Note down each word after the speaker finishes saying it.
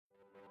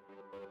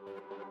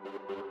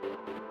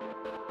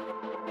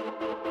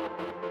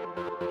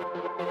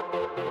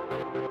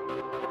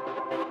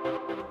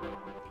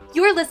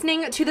You're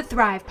listening to the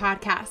Thrive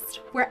Podcast,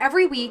 where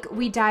every week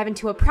we dive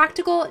into a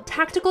practical,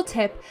 tactical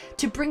tip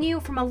to bring you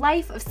from a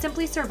life of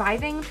simply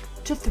surviving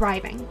to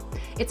thriving.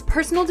 It's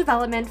personal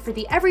development for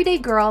the everyday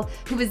girl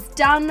who is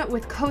done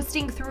with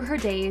coasting through her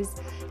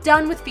days,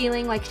 done with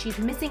feeling like she's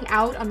missing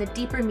out on the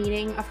deeper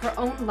meaning of her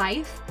own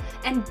life,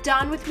 and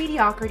done with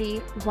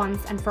mediocrity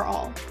once and for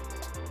all.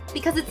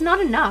 Because it's not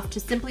enough to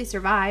simply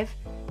survive.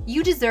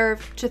 You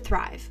deserve to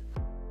thrive.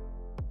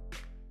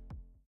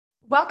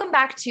 Welcome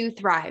back to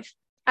Thrive.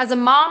 As a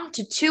mom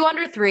to 2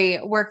 under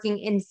 3 working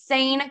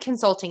insane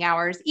consulting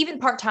hours, even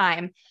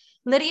part-time,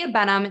 Lydia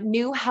Benham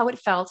knew how it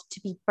felt to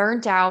be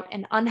burnt out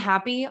and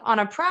unhappy on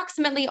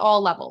approximately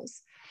all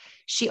levels.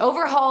 She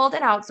overhauled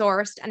and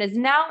outsourced and is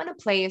now in a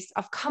place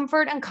of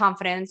comfort and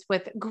confidence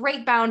with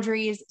great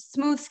boundaries,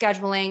 smooth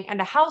scheduling,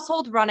 and a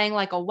household running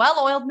like a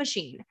well-oiled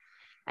machine.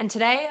 And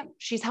today,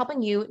 she's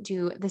helping you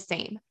do the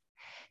same.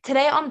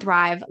 Today on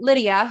Thrive,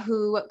 Lydia,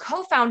 who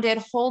co-founded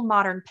Whole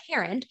Modern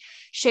Parent,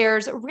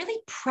 shares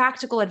really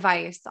practical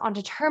advice on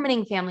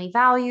determining family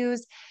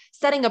values,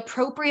 setting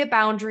appropriate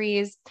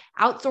boundaries,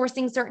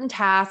 outsourcing certain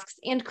tasks,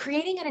 and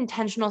creating an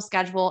intentional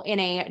schedule in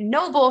a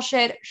no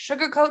bullshit,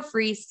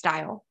 sugarcoat-free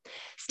style.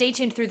 Stay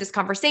tuned through this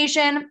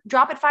conversation.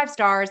 Drop it 5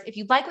 stars if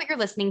you like what you're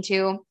listening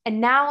to. And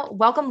now,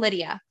 welcome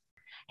Lydia.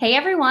 Hey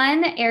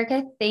everyone,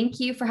 Erica, thank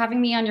you for having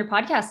me on your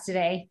podcast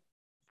today.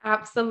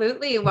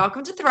 Absolutely.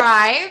 Welcome to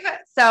Thrive.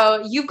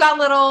 So you've got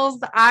littles,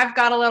 I've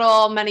got a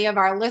little, many of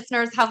our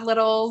listeners have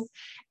littles,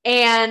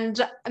 and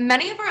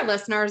many of our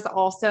listeners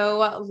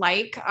also,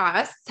 like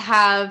us,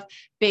 have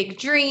big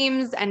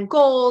dreams and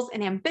goals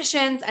and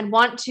ambitions and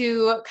want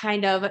to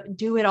kind of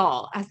do it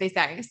all, as they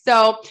say.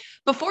 So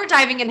before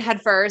diving in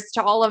headfirst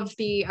to all of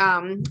the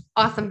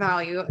awesome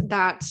value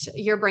that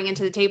you're bringing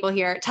to the table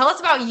here, tell us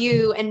about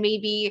you and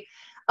maybe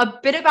a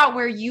bit about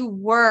where you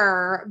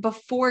were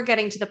before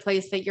getting to the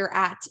place that you're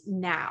at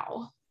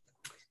now.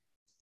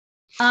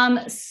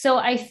 So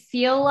I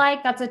feel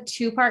like that's a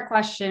 2-part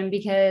question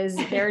because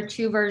there are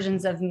 2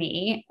 versions of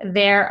me.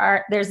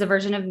 There's a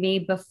version of me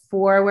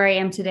before where I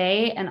am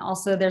today. And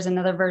also there's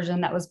another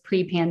version that was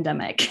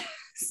pre-pandemic.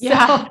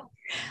 Yeah.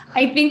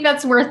 I think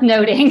that's worth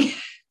noting.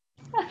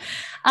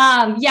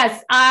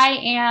 Yes, I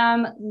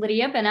am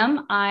Lydia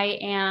Benham. I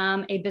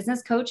am a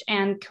business coach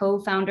and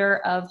co-founder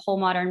of Whole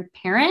Modern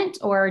Parent,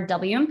 or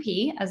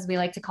WMP, as we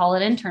like to call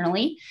it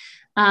internally.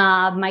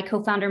 My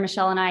co-founder,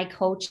 Michelle, and I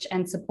coach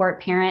and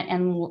support parent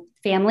and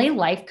family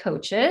life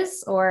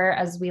coaches, or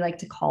as we like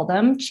to call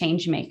them,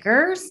 change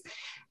makers.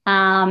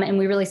 And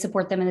we really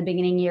support them in the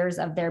beginning years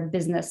of their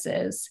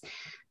businesses.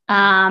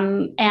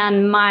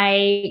 And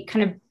my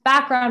kind of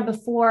background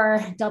before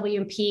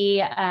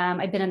WMP,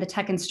 I've been in the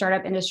tech and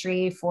startup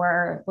industry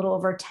for a little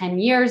over 10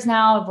 years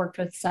now. I've worked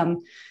with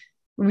some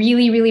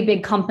really, really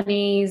big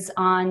companies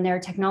on their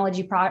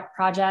technology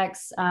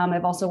projects.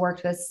 I've also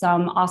worked with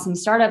some awesome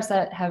startups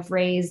that have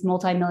raised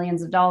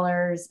multi-millions of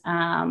dollars.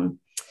 Done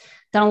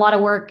a lot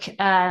of work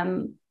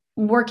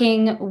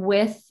working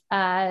with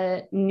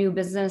new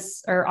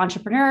business or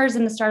entrepreneurs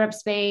in the startup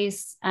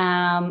space.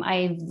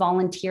 I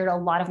volunteered a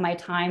lot of my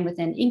time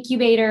within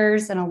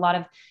incubators and a lot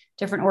of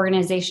different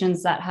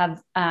organizations that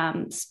have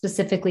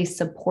specifically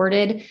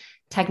supported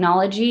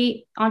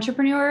technology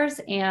entrepreneurs,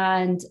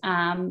 and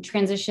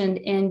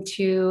transitioned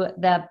into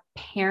the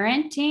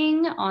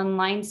parenting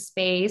online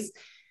space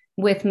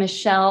with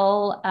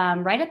Michelle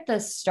right at the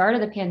start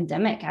of the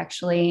pandemic,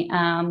 actually.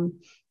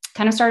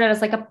 Kind of started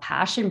as like a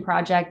passion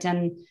project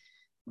and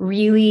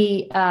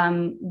really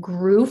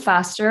grew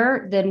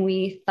faster than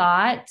we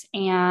thought.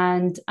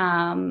 And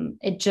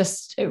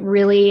it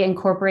really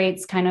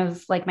incorporates kind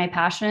of like my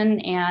passion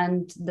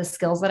and the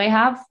skills that I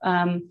have.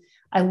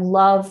 I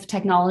love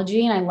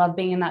technology and I love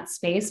being in that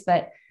space,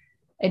 but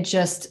it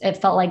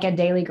felt like a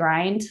daily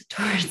grind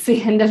towards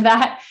the end of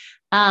that.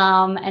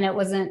 And it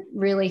wasn't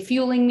really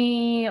fueling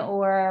me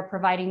or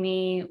providing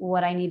me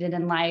what I needed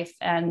in life.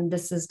 And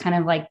this is kind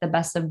of like the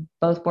best of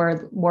both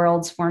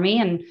worlds for me,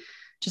 and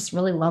just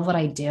really love what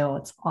I do.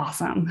 It's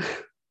awesome.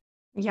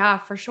 Yeah,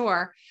 for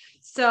sure.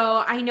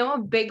 So I know a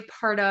big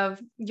part of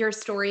your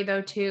story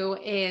though, too,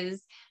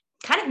 is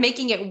kind of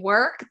making it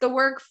work, the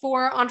work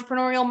for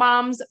entrepreneurial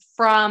moms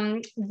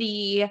from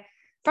the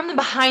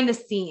behind the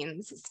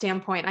scenes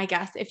standpoint, I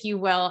guess, if you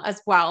will,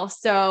 as well.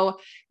 So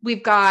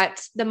we've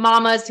got the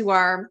mamas who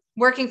are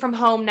working from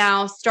home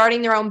now,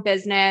 starting their own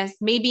business,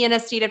 maybe in a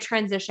state of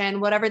transition,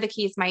 whatever the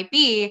case might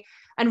be,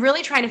 and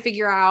really trying to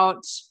figure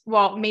out,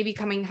 well, maybe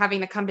having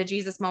the come to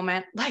Jesus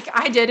moment like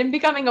I did and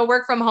becoming a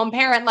work from home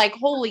parent, like,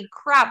 holy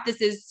crap, this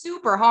is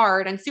super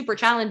hard and super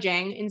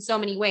challenging in so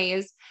many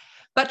ways,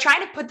 but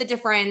trying to put the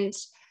different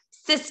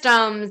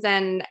systems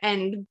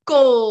and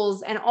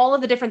goals and all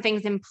of the different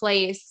things in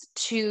place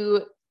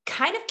to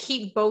kind of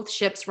keep both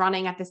ships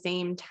running at the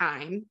same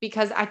time.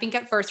 Because I think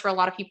at first for a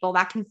lot of people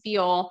that can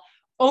feel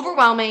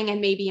overwhelming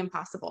and maybe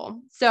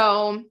impossible.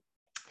 So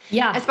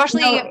yeah,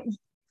 especially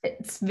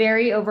it's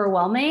very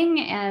overwhelming,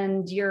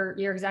 and you're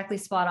exactly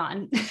spot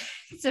on.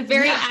 It's a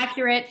very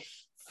accurate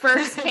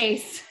first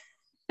case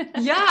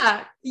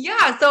Yeah.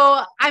 Yeah.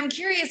 So I'm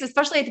curious,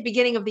 especially at the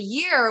beginning of the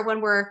year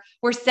when we're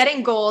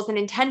setting goals and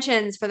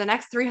intentions for the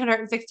next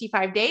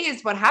 365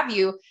 days, what have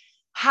you,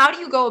 how do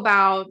you go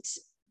about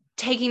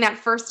taking that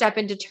first step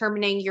in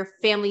determining your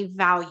family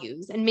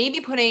values and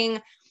maybe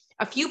putting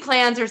a few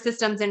plans or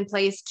systems in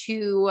place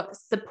to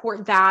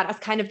support that as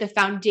kind of the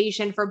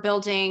foundation for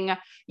building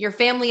your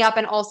family up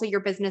and also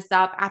your business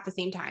up at the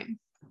same time?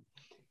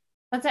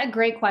 That's a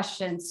great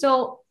question.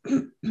 So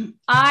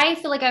I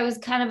feel like I was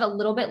kind of a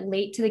little bit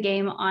late to the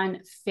game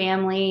on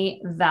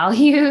family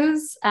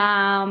values.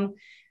 But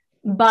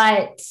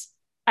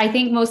I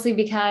think mostly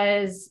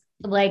because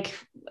like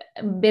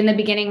in the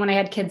beginning when I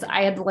had kids,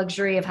 I had the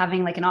luxury of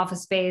having like an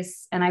office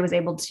space and I was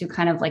able to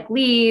kind of like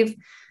leave.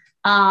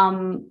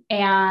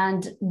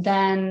 And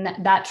then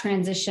that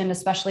transition,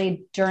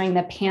 especially during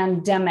the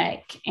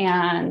pandemic,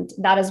 and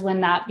that is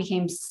when that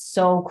became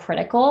so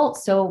critical.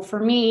 So for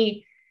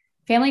me,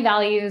 family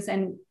values,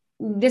 and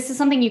this is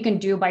something you can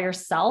do by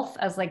yourself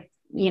as like,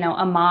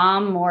 a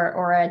mom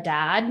or a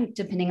dad,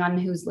 depending on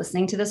who's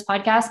listening to this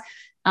podcast.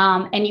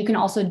 And you can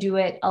also do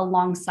it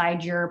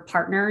alongside your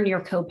partner and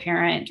your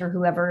co-parent or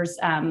whoever's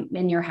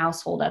in your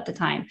household at the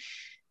time.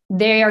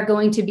 They are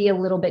going to be a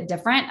little bit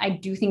different. I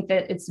do think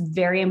that it's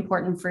very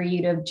important for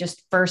you to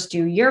just first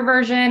do your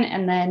version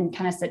and then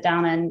kind of sit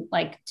down and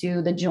like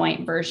do the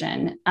joint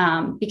version.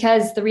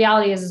 Because the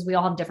reality is we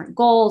all have different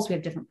goals. We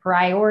have different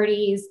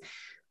priorities.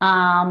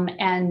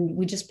 And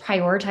we just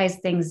prioritize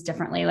things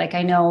differently. Like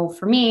I know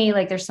for me,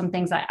 like there's some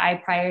things that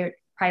I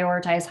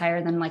prioritize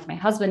higher than like my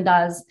husband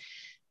does.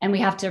 And we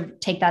have to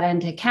take that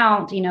into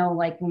account,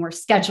 like when we're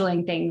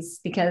scheduling things,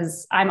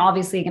 because I'm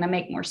obviously going to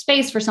make more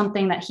space for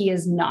something that he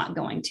is not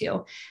going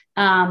to.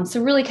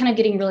 So really kind of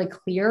getting really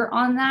clear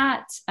on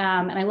that.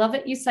 And I love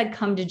that you said,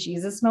 come to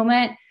Jesus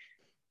moment.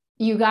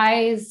 You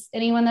guys,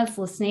 anyone that's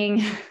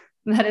listening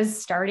that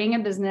is starting a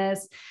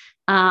business,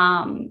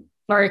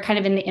 or kind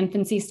of in the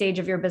infancy stage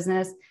of your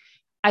business,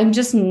 I'm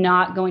just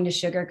not going to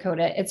sugarcoat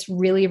it. It's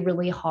really,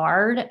 really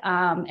hard.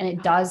 And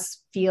it does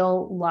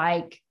feel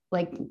like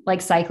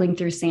cycling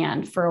through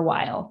sand for a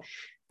while.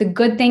 The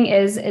good thing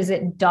is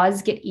it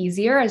does get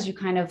easier as you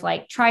kind of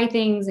like try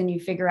things and you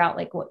figure out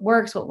like what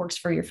works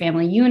for your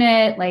family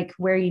unit, like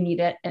where you need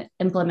to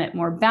implement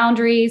more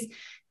boundaries.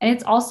 And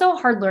it's also a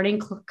hard learning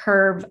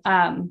curve.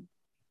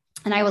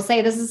 And I will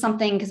say this is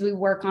something because we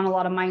work on a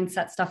lot of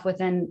mindset stuff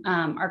within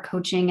our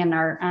coaching and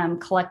our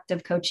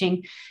collective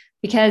coaching,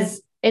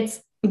 because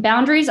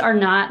boundaries are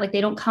not like,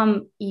 they don't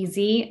come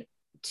easy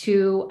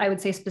to, I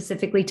would say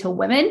specifically to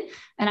women.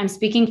 And I'm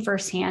speaking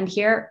firsthand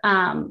here.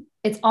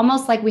 It's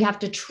almost like we have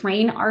to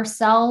train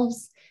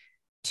ourselves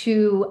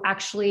to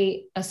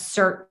actually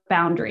assert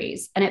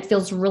boundaries. And it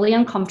feels really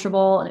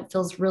uncomfortable and it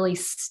feels really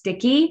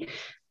sticky.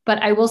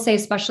 But I will say,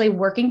 especially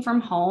working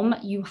from home,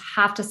 you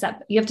have to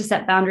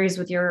set boundaries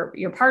with your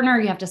partner.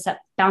 You have to set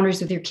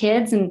boundaries with your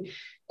kids. And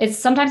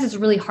sometimes it's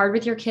really hard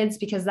with your kids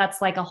because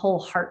that's like a whole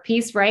heart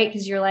piece, right?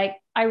 Because you're like,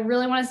 I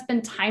really want to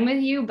spend time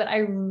with you, but I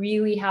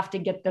really have to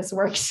get this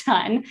work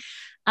done.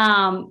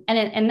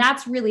 And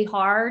that's really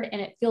hard.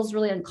 And it feels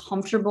really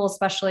uncomfortable,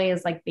 especially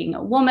as like being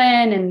a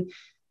woman. And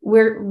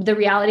the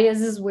reality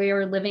is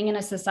we're living in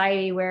a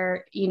society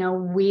where,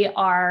 we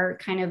are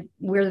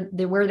we're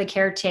the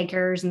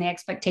caretakers, and the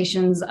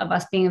expectations of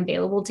us being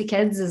available to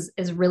kids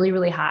is really,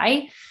 really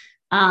high.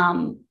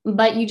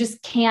 But you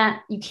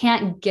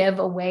can't give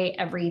away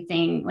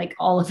everything, like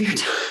all of your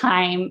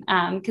time.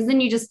 Cause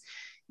then you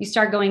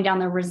start going down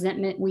the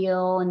resentment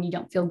wheel and you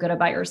don't feel good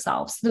about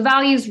yourself. So the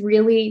values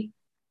really,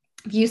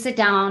 if you sit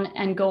down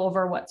and go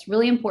over what's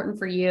really important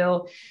for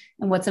you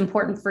and what's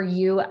important for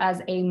you as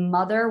a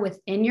mother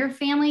within your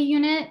family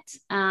unit,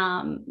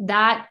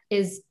 that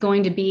is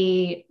going to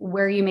be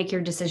where you make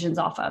your decisions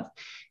off of.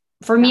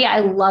 For me,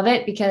 I love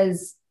it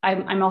because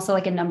I'm also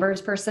like a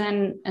numbers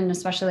person, and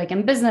especially like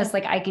in business,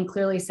 like I can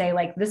clearly say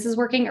like, this is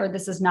working or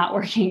this is not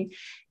working.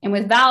 And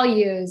with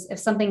values, if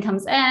something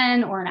comes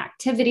in or an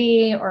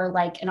activity or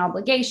like an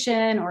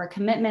obligation or a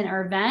commitment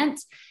or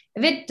event,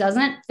 if it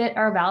doesn't fit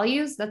our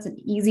values, that's an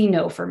easy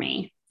no for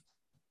me.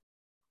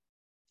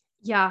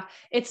 Yeah,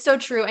 it's so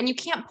true. And you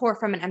can't pour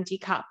from an empty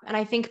cup. And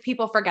I think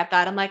people forget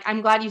that. And like,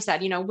 I'm glad you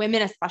said,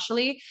 women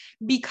especially,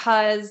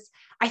 because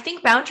I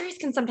think boundaries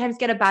can sometimes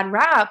get a bad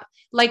rap.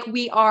 Like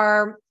we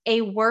are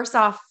a worse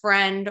off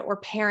friend or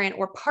parent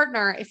or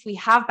partner if we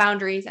have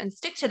boundaries and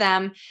stick to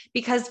them,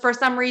 because for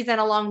some reason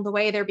along the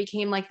way, there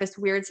became like this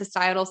weird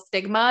societal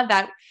stigma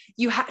that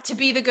you have to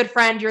be the good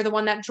friend. You're the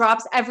one that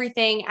drops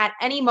everything at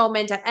any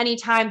moment, at any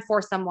time for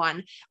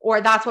someone,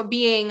 or that's what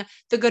being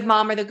the good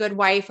mom or the good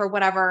wife or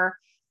whatever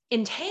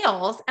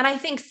entails. And I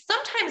think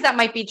sometimes that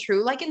might be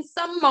true. Like in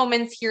some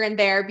moments here and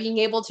there, being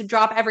able to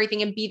drop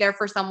everything and be there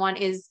for someone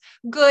is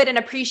good and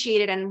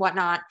appreciated and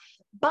whatnot.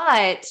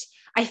 But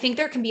I think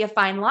there can be a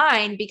fine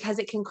line because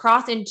it can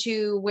cross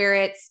into where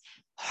it's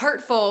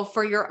hurtful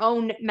for your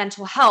own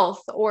mental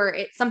health, or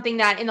it's something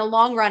that in the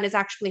long run is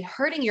actually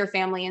hurting your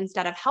family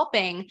instead of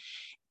helping.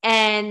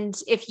 And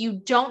if you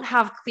don't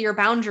have clear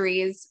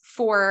boundaries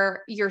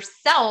for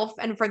yourself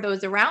and for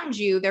those around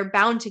you, they're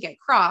bound to get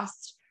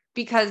crossed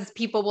because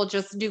people will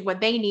just do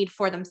what they need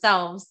for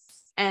themselves,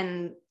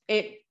 and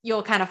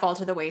you'll kind of fall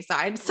to the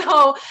wayside.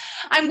 So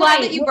I'm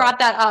glad that you brought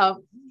that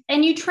up.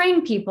 And you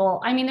train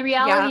people. I mean, the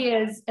reality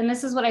is, and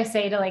this is what I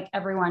say to like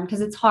everyone, because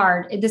it's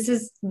hard. This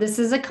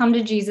is a come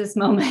to Jesus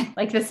moment.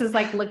 Like, this is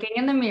like looking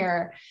in the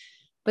mirror.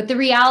 But the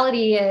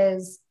reality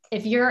is,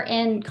 if you're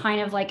in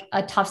kind of like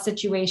a tough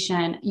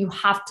situation, you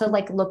have to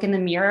like look in the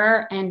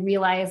mirror and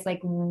realize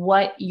like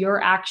what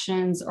your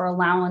actions or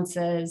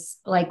allowances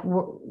like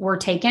were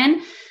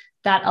taken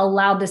that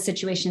allowed the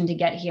situation to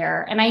get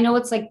here. And I know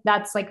it's like,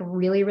 that's like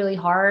really, really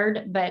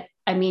hard, but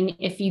I mean,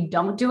 if you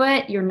don't do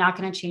it, you're not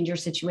going to change your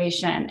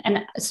situation. And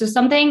so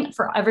something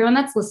for everyone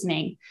that's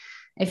listening,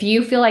 if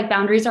you feel like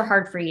boundaries are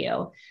hard for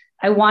you,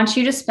 I want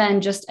you to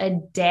spend just a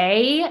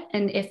day,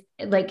 and if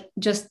like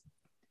just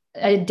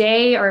a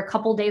day or a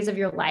couple days of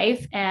your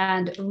life,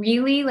 and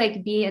really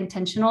like be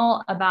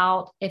intentional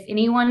about if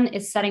anyone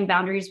is setting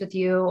boundaries with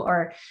you,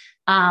 or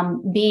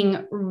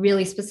being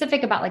really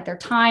specific about like their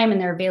time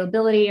and their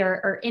availability,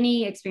 or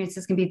any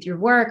experiences, can be through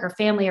work or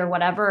family or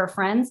whatever, or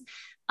friends.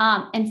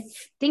 And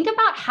think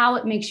about how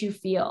it makes you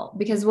feel,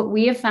 because what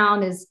we have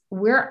found is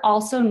we're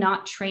also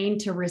not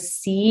trained to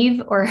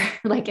receive or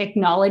like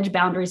acknowledge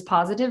boundaries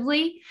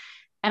positively.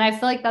 And I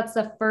feel like that's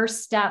the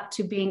first step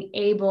to being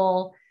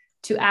able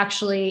to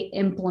actually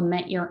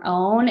implement your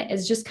own,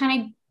 is just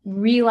kind of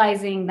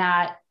realizing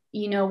that,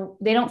 you know,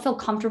 they don't feel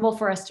comfortable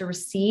for us to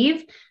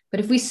receive. But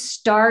if we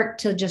start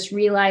to just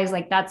realize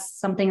like that's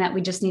something that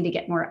we just need to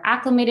get more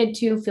acclimated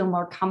to, feel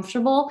more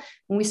comfortable.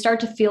 When we start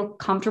to feel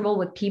comfortable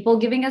with people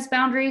giving us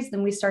boundaries,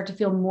 then we start to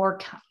feel more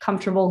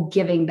comfortable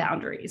giving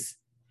boundaries.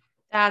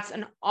 That's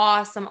an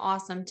awesome,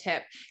 awesome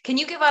tip. Can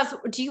you give us,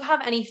 do you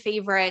have any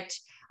favorite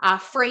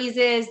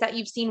phrases that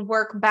you've seen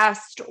work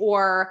best,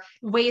 or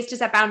ways to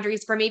set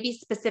boundaries for maybe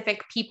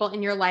specific people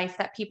in your life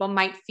that people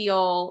might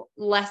feel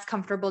less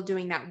comfortable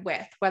doing that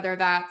with, whether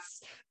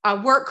that's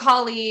a work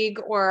colleague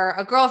or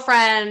a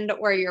girlfriend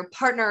or your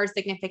partner or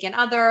significant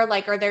other?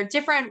 Like, are there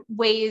different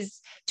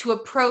ways to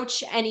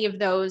approach any of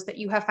those that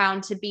you have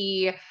found to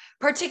be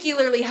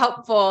particularly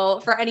helpful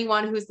for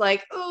anyone who's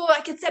like, oh,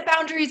 I could set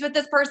boundaries with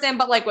this person,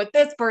 but like with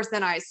this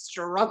person, I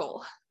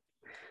struggle?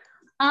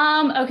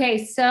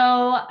 Okay. So,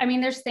 I mean,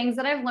 there's things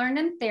that I've learned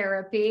in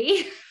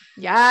therapy.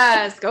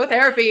 Yes. Go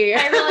therapy.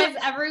 I realize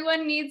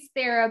everyone needs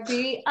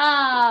therapy.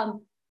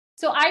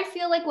 So I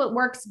feel like what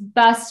works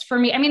best for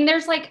me, I mean,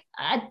 there's like,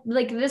 at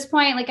this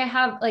point, like I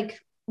have like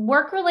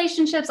work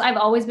relationships I've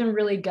always been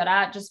really good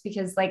at, just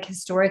because like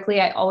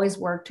historically I always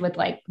worked with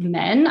like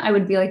men. I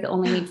would be like the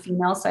only lead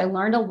female. So I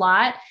learned a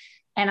lot,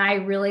 and I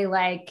really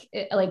like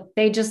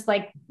they just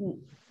like,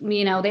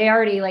 you know, they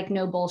already like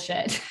no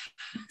bullshit.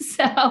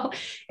 So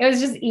it was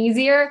just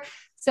easier.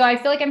 So I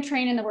feel like I'm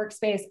trained in the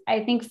workspace.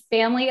 I think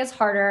family is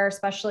harder,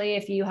 especially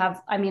if you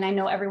have, I mean, I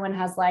know everyone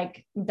has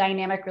like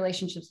dynamic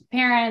relationships with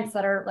parents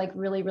that are like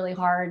really, really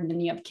hard. And then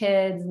you have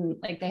kids and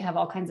like they have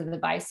all kinds of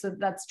advice. So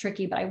that's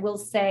tricky. But I will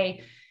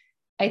say,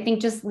 I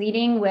think just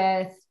leading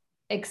with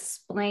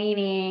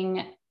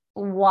explaining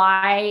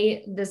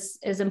why this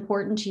is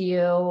important to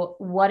you,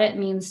 what it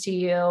means to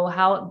you,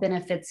 how it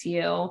benefits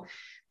you.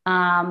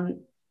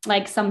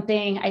 Like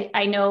something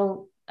I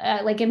know,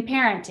 like in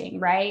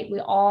parenting, right? We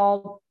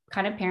all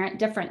kind of parent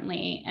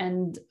differently.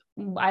 And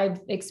I've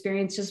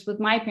experienced just with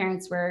my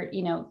parents where,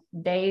 you know,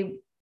 they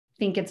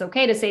think it's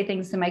okay to say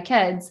things to my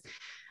kids.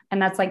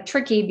 And that's like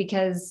tricky,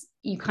 because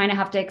you kind of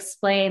have to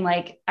explain,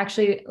 like,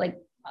 actually, like,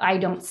 I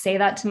don't say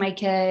that to my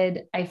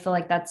kid. I feel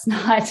like that's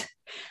not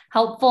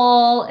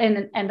helpful.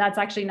 And that's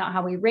actually not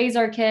how we raise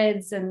our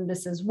kids. And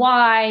this is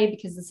why,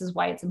 because this is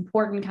why it's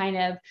important, kind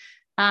of.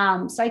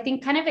 So I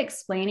think kind of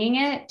explaining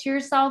it to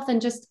yourself,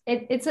 and just,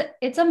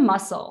 it's a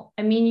muscle.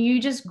 I mean, you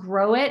just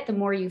grow it the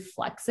more you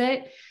flex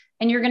it,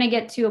 and you're going to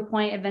get to a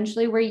point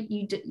eventually where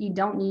you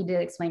don't need to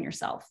explain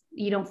yourself.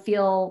 You don't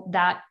feel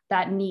that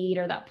need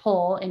or that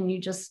pull, and you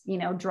just, you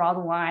know, draw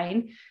the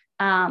line.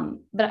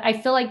 But I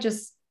feel like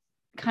just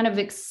kind of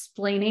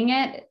explaining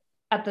it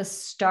at the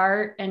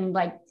start and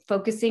like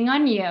focusing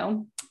on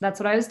you. That's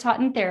what I was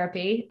taught in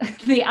therapy.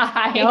 The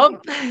I.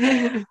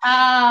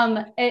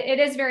 Yep. It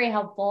is very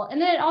helpful.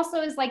 And then it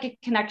also is like a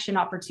connection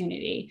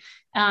opportunity.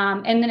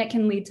 And then it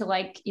can lead to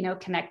like, you know,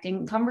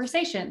 connecting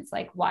conversations.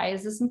 Like, why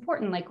is this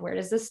important? Like, where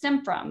does this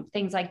stem from?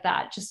 Things like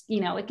that. Just,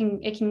 you know, it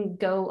can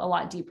go a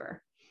lot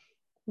deeper.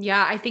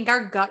 Yeah, I think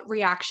our gut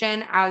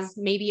reaction as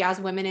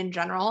women in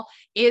general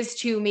is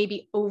to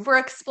maybe over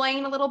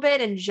explain a little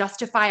bit and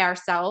justify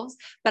ourselves.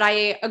 But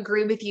I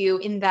agree with you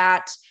in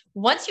that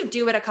once you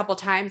do it a couple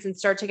times and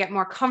start to get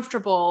more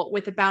comfortable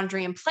with the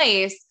boundary in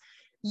place,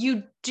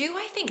 you do,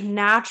 I think,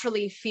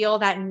 naturally feel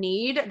that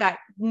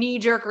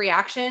knee-jerk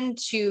reaction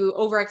to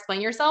over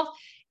explain yourself.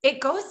 It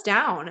goes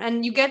down,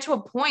 and you get to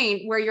a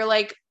point where you're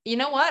like, you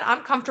know what?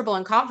 I'm comfortable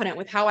and confident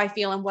with how I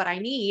feel and what I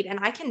need. And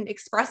I can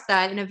express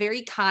that in a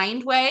very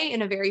kind way,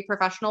 in a very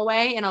professional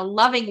way, in a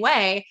loving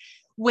way,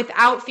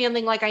 without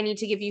feeling like I need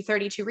to give you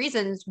 32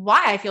 reasons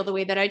why I feel the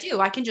way that I do.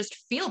 I can just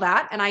feel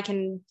that and I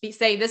can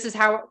say, this is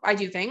how I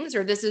do things,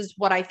 or this is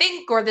what I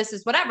think, or this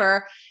is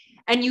whatever.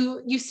 And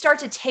you start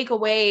to take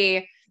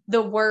away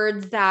the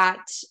words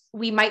that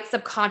we might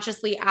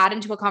subconsciously add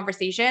into a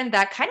conversation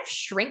that kind of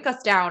shrink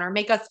us down or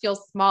make us feel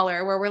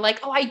smaller, where we're like,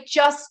 oh, I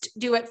just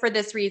do it for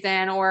this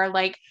reason, or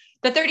like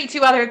the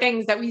 32 other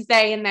things that we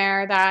say in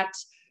there that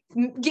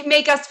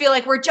make us feel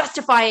like we're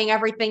justifying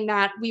everything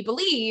that we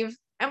believe.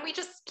 And we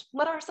just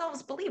let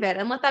ourselves believe it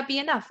and let that be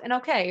enough and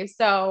okay.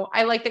 So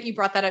I like that you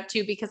brought that up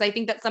too, because I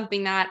think that's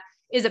something that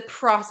is a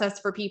process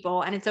for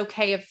people. And it's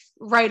okay if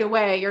right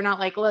away you're not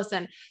like,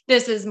 listen,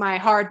 this is my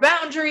hard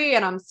boundary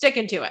and I'm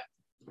sticking to it.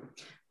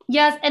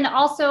 Yes. And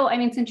also, I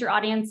mean, since your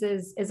audience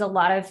is a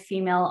lot of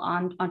female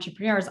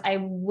entrepreneurs, I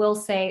will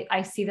say,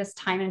 I see this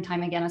time and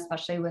time again,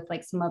 especially with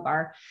like some of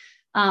our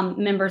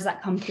members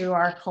that come through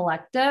our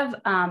collective,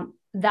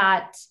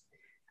 that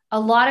a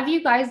lot of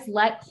you guys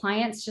let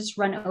clients just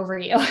run over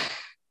you.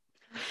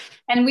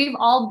 And we've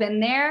all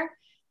been there.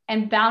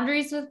 And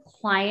boundaries with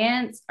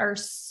clients are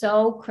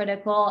so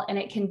critical, and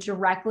it can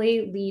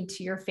directly lead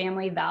to your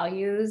family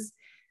values,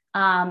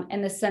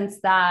 in the sense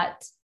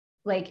that,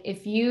 like,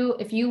 if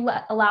you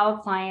allow a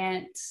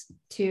client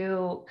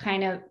to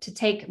to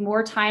take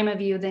more time of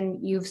you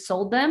than you've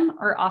sold them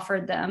or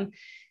offered them,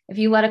 if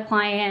you let a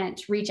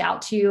client reach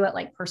out to you at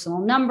like personal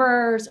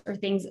numbers or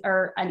things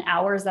or an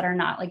hours that are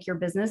not like your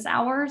business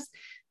hours,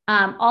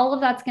 all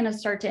of that's going to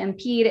start to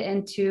impede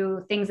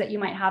into things that you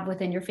might have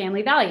within your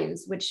family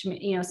values, which,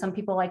 you know, some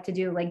people like to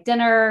do like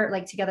dinner,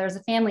 like together as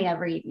a family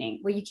every evening.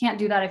 Well, you can't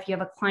do that if you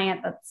have a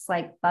client that's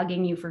like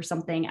bugging you for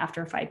something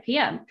after 5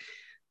 p.m.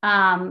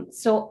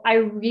 So I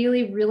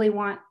really, really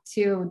want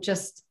to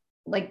just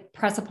like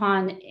press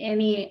upon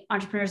any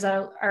entrepreneurs that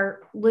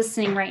are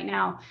listening right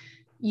now.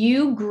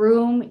 You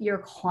groom your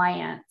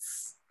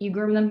clients. You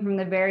groom them from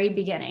the very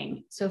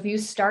beginning. So if you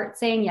start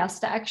saying yes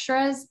to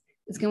extras,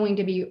 it's going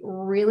to be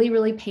really,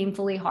 really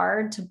painfully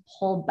hard to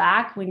pull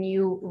back when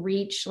you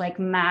reach like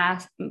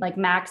max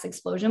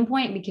explosion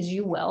point, because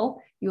you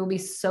will be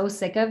so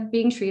sick of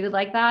being treated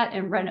like that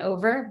and run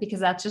over,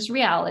 because that's just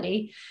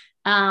reality.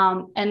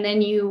 And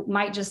then you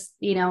might just,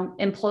 you know,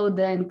 implode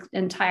the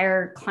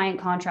entire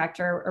client contract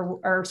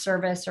or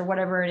service or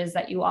whatever it is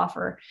that you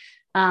offer.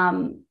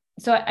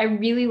 So I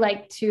really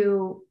like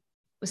to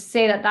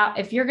say that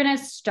if you're going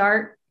to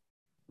start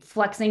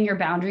flexing your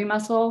boundary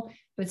muscle,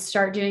 would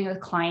start doing it with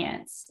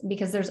clients,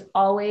 because there's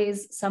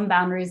always some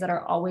boundaries that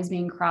are always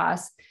being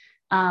crossed.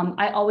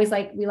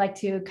 We like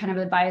to kind of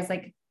advise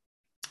like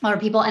other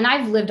people, and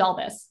I've lived all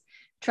this.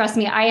 Trust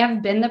me, I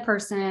have been the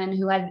person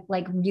who had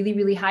like really,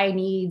 really high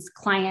needs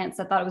clients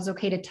that thought it was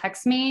okay to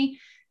text me,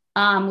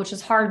 which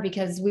is hard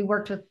because we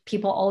worked with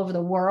people all over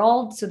the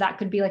world. So that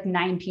could be like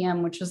 9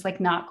 p.m., which was like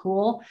not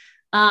cool.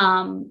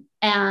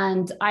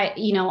 And I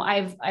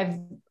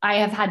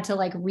have had to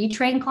like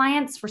retrain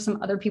clients for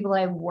some other people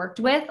that I've worked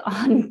with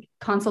on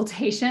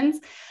consultations.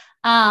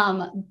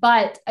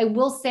 But I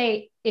will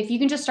say, if you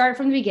can just start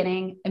from the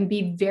beginning and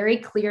be very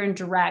clear and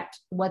direct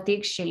what the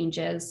exchange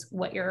is,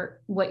 what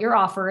your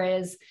offer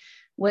is,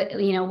 what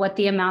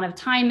the amount of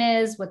time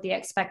is, what the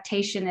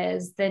expectation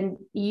is, then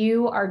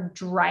you are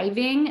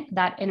driving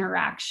that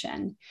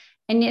interaction.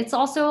 And it's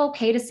also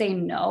okay to say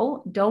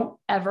no. Don't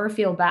ever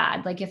feel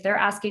bad. Like if they're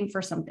asking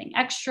for something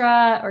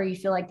extra, or you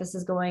feel like this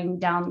is going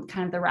down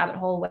kind of the rabbit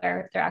hole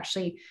where they're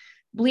actually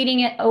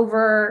bleeding it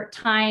over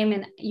time,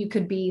 and you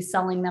could be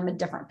selling them a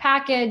different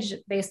package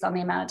based on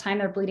the amount of time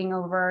they're bleeding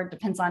over,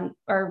 depends on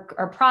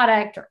our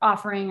product or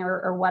offering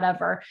or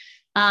whatever,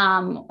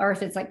 or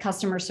if it's like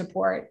customer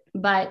support.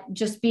 But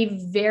just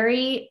be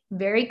very,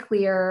 very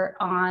clear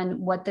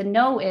on what the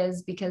no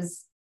is,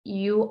 because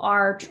you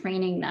are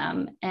training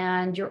them,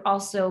 and you're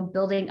also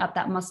building up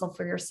that muscle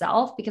for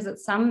yourself, because at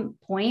some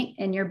point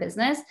in your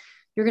business,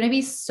 you're going to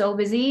be so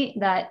busy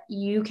that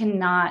you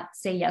cannot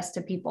say yes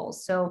to people.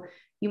 So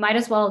you might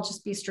as well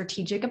just be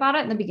strategic about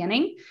it in the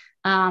beginning,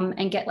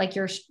 and get like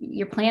your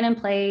plan in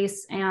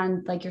place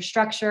and like your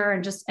structure,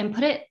 and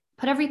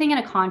put everything in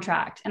a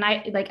contract. And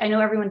I know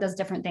everyone does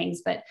different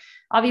things, but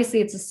obviously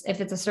if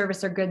it's a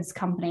service or goods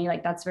company,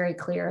 like that's very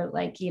clear,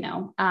 like, you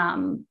know,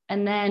 and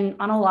then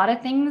on a lot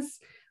of things,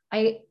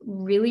 I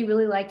really,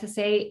 really like to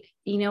say,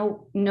 you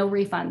know, no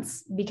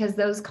refunds, because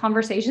those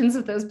conversations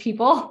with those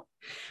people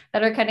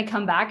that are kind of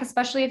come back,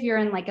 especially if you're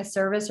in like a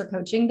service or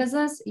coaching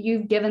business,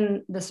 you've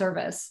given the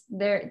service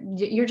there.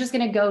 You're just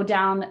going to go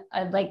down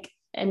like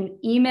an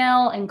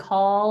email and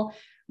call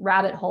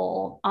rabbit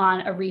hole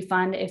on a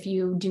refund if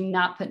you do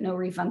not put no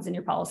refunds in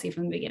your policy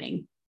from the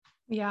beginning.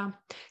 Yeah.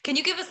 Can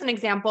you give us an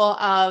example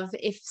of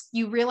if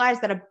you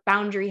realize that a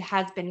boundary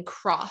has been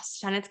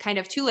crossed and it's kind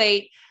of too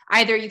late?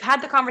 Either you've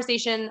had the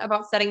conversation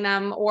about setting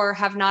them or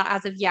have not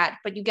as of yet,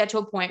 but you get to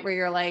a point where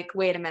you're like,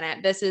 wait a minute,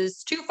 this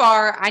is too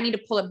far. I need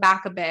to pull it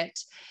back a bit.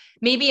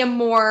 Maybe a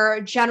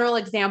more general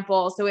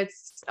example, so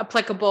it's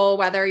applicable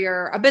whether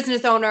you're a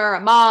business owner,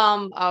 a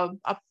mom,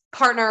 a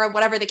partner,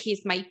 whatever the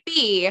case might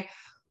be.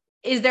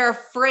 is there a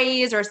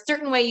phrase or a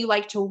certain way you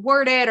like to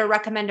word it or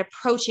recommend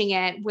approaching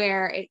it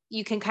where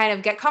you can kind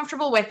of get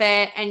comfortable with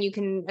it and you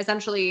can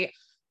essentially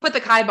put the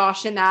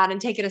kibosh in that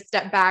and take it a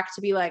step back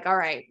to be like, all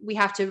right, we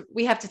have to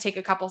take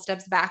a couple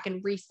steps back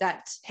and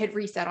hit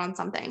reset on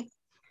something?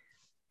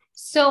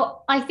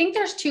 So I think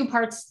there's two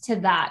parts to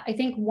that. I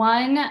think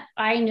one,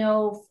 I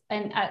know,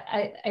 and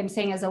I'm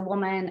saying as a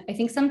woman, I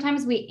think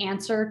sometimes we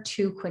answer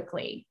too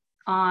quickly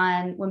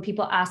on when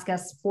people ask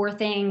us for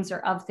things or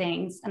of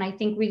things. And I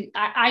think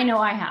I know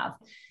I have.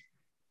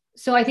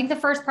 So I think the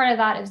first part of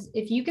that is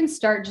if you can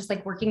start just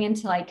like working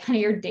into like kind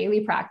of your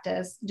daily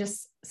practice,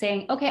 just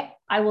saying, okay,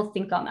 I will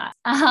think on that.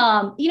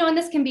 And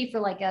this can be for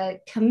like a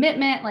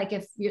commitment, like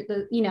if you're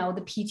the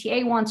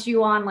PTA wants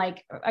you on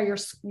like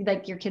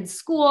your kid's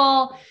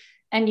school,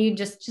 and you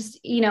just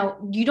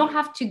you don't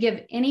have to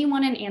give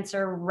anyone an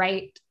answer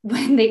right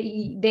when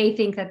they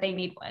think that they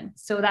need one.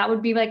 So that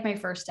would be like my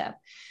first step.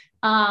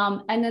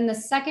 And then the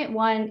second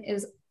one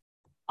is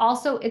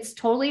also, it's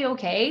totally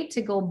okay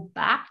to go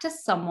back to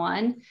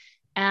someone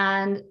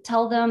and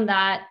tell them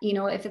that,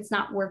 if it's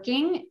not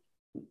working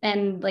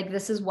and like,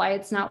 this is why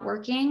it's not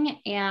working.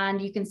 And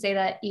you can say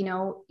that,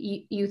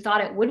 you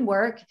thought it would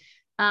work.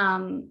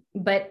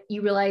 But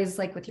you realize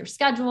like with your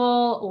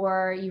schedule,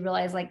 or you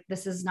realize like,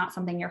 this is not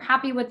something you're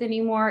happy with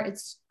anymore.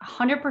 It's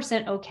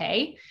 100%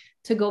 okay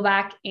to go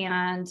back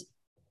and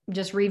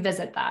just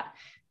revisit that.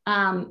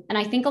 And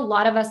I think a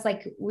lot of us,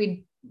 like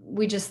we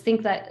just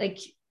think that like,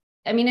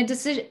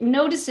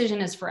 no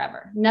decision is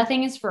forever.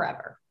 Nothing is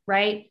forever,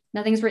 right?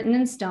 Nothing's written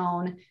in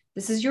stone.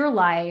 This is your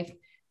life.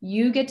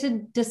 You get to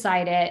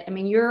decide it.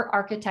 You're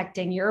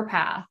architecting your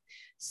path.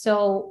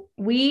 So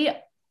we,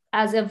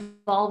 as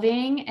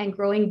evolving and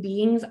growing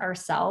beings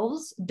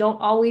ourselves,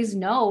 don't always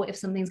know if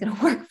something's going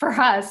to work for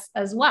us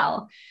as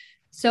well.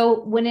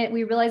 So when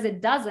we realize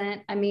it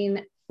doesn't,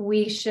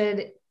 we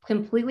should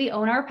completely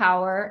own our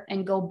power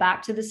and go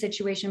back to the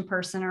situation,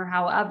 person, or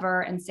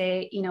however, and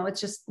say,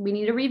 it's just, we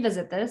need to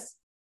revisit this.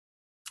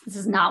 This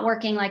is not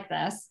working like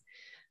this.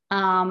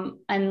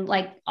 And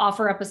like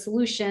offer up a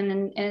solution.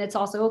 And it's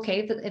also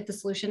okay if the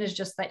solution is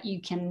just that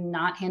you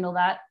cannot handle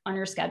that on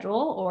your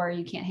schedule, or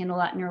you can't handle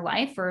that in your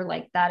life, or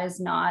like that is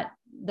not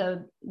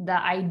the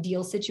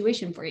ideal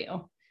situation for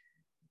you.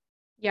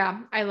 Yeah,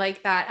 I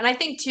like that. And I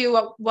think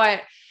too,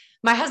 what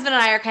my husband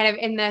and I are kind of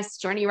in this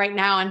journey right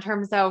now in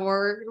terms of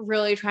we're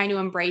really trying to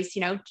embrace,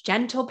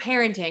 gentle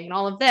parenting and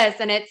all of this.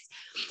 And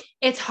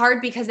it's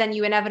hard because then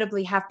you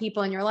inevitably have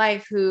people in your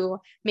life who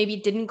maybe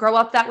didn't grow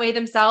up that way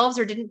themselves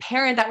or didn't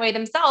parent that way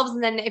themselves.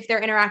 And then if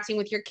they're interacting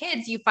with your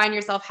kids, you find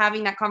yourself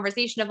having that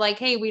conversation of like,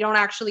 hey, we don't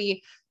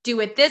actually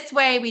do it this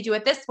way. We do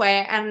it this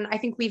way. And I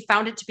think we've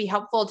found it to be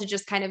helpful to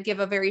just kind of give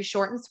a very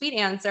short and sweet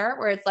answer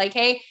where it's like,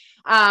 hey,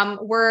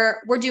 we're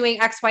doing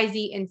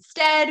XYZ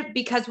instead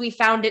because we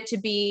found it to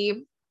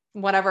be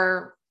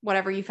whatever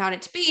you found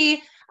it to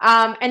be.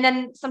 And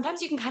then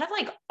sometimes you can kind of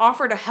like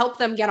offer to help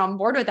them get on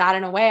board with that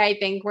in a way, I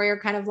think, where you're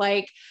kind of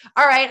like,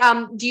 all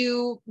right, do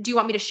you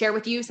want me to share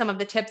with you some of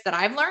the tips that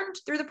I've learned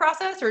through the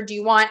process? Or do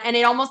you want, and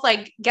it almost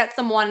like gets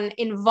someone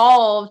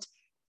involved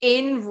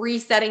in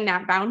resetting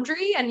that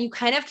boundary, and you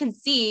kind of can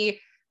see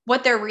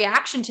what their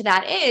reaction to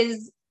that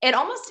is. It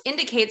almost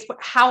indicates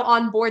how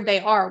on board they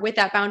are with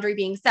that boundary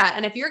being set.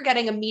 And if you're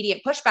getting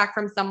immediate pushback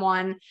from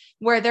someone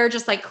where they're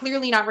just like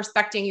clearly not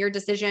respecting your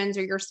decisions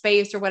or your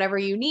space or whatever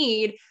you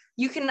need,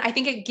 I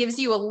think it gives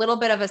you a little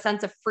bit of a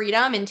sense of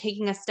freedom in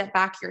taking a step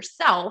back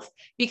yourself,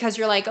 because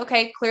you're like,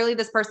 okay, clearly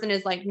this person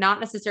is like not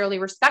necessarily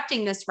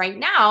respecting this right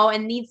now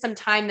and needs some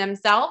time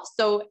themselves.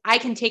 So I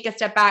can take a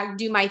step back,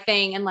 do my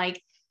thing, and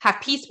like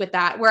have peace with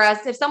that.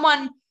 Whereas if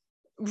someone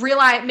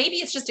realize maybe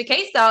it's just a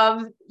case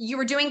of you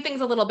were doing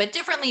things a little bit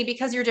differently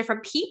because you're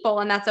different people,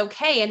 and that's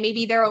okay. And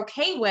maybe they're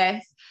okay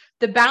with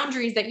the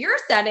boundaries that you're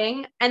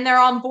setting, and they're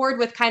on board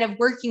with kind of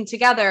working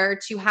together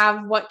to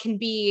have what can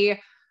be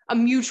a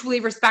mutually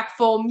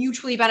respectful,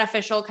 mutually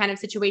beneficial kind of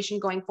situation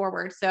going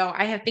forward. So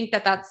I think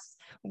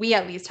we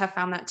at least have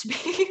found that to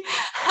be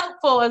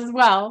helpful as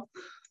well.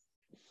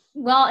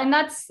 Well, and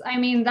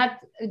that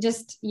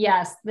just,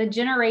 yes, the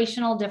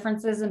generational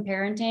differences in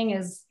parenting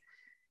is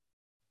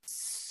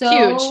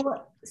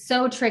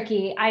so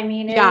tricky.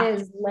 It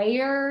is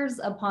layers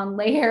upon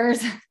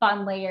layers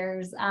upon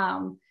layers.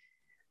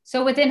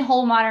 So within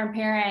Whole Modern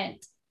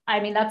Parent,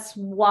 that's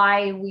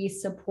why we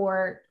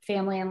support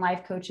family and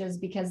life coaches,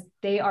 because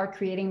they are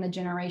creating the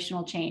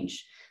generational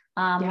change.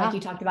 Like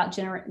you talked about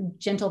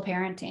gentle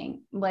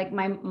parenting. Like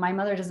my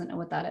mother doesn't know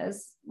what that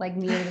is. Like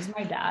neither does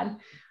my dad.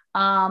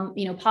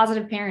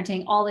 Positive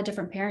parenting, all the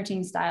different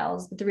parenting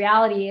styles. But the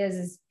reality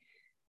is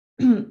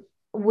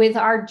with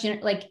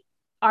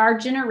our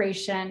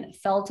generation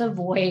felt a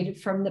void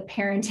from the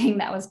parenting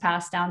that was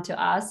passed down to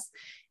us.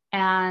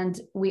 And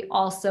we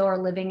also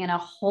are living in a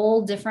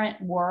whole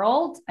different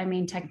world.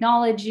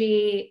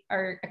 Technology,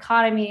 our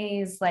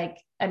economies,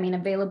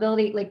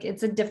 availability,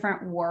 it's a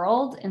different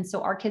world. And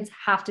so our kids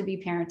have to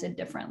be parented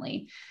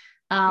differently.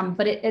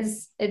 But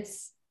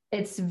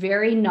it's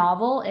very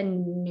novel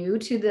and new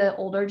to the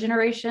older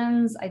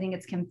generations. I think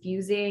it's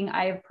confusing.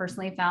 I have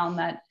personally found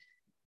that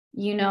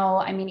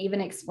I mean,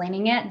 even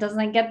explaining it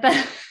doesn't get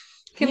the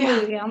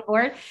completely Yeah. on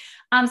board.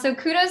 So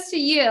kudos to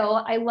you.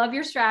 I love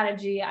your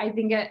strategy. I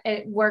think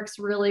it works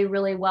really,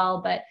 really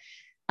well. But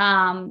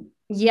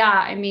yeah,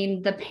 I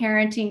mean, the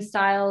parenting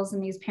styles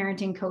and these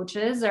parenting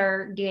coaches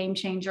are game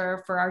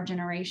changer for our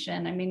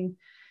generation. I mean,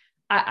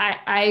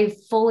 I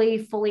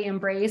fully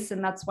embrace,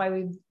 and that's why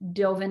we've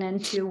dove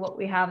into what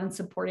we have in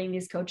supporting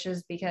these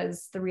coaches,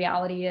 because the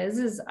reality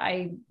is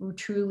I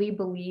truly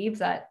believe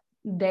that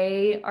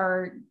they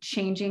are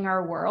changing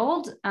our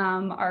world.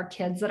 Our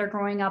kids that are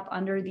growing up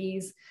under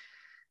these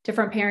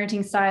different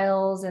parenting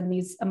styles and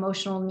these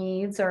emotional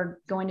needs are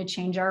going to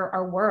change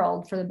our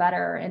world for the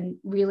better. And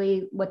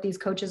really what these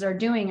coaches are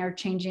doing are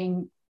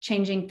changing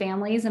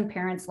families and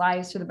parents'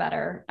 lives for the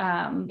better.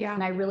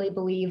 And I really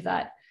believe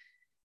that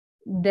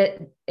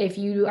if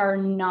you are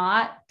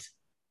not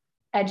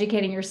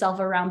educating yourself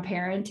around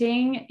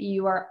parenting,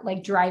 you are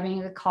like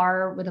driving a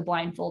car with a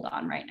blindfold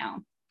on right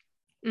now.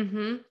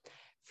 Mm-hmm.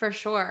 For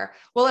sure.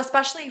 Well,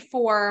 especially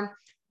for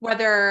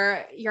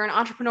whether you're an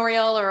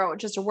entrepreneurial or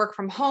just a work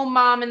from home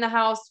mom in the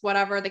house,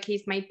 whatever the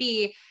case might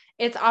be,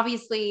 it's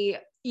obviously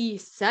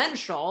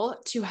essential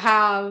to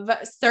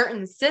have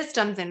certain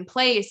systems in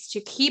place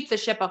to keep the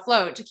ship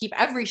afloat, to keep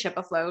every ship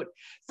afloat.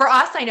 For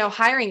us, I know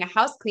hiring a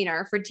house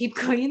cleaner for deep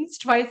cleans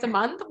twice a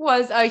month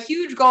was a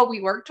huge goal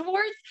we worked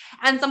towards,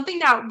 and something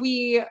that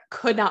we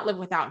could not live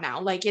without now.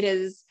 Like it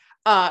is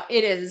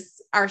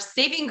our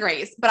saving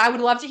grace. But I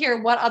would love to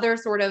hear what other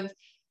sort of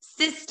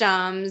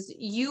systems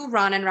you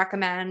run and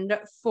recommend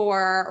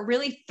for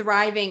really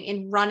thriving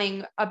in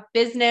running a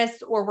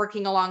business or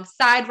working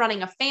alongside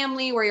running a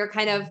family, where you're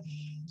kind of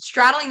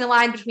straddling the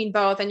line between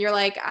both and you're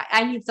like,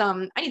 I need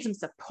some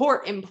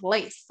support in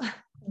place.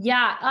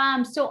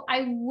 Yeah. So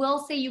I will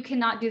say you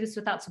cannot do this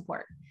without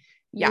support.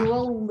 You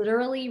will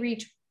literally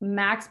reach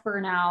max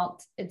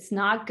burnout. It's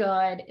not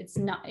good. It's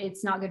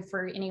not good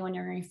for anyone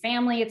in your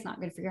family. It's not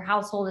good for your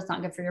household. It's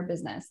not good for your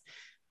business.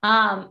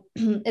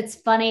 It's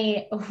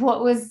funny.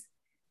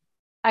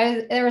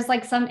 There was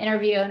like some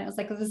interview, and it was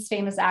like this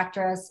famous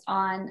actress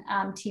on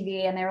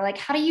TV, and they were like,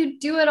 how do you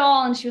do it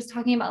all? And she was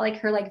talking about like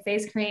her like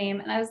face cream.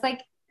 And I was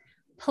like,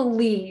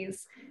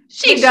 please.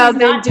 She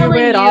doesn't do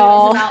it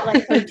all. About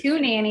like her 2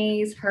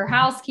 nannies, her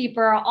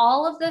housekeeper,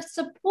 all of the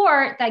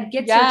support that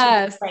gets her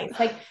to this place.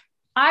 Like,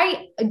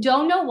 I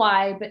don't know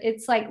why, but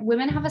it's like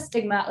women have a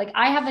stigma. Like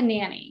I have a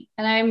nanny,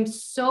 and I'm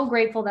so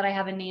grateful that I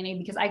have a nanny,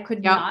 because I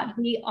could not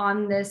be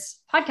on this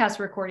podcast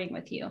recording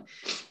with you.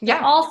 Yeah.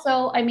 But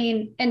also, I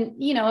mean, and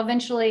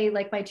eventually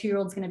like my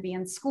 2-year-old's going to be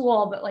in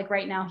school, but like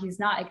right now he's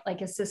not like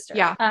his sister.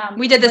 Yeah.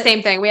 We did the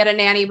same thing. We had a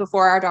nanny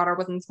before our daughter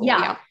was in school.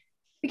 Yeah.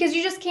 Because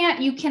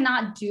you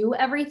cannot do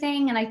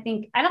everything. And I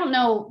think, I don't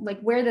know like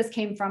where this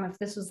came from, if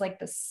this was like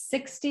the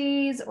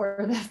 60s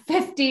or the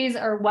 50s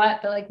or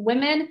what, but like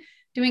women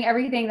doing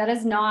everything, that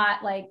is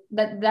not like,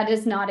 that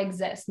does not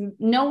exist.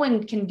 No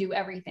one can do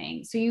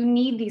everything. So you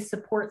need these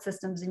support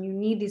systems, and you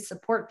need these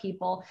support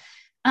people.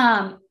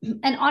 And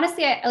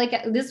honestly,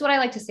 this is what I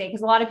like to say,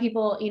 because a lot of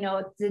people,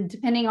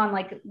 depending on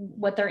like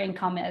what their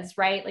income is,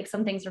 right? Like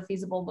some things are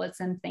feasible, but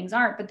some things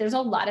aren't, but there's a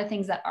lot of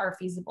things that are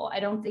feasible. I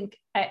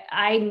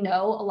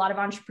know a lot of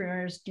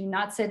entrepreneurs do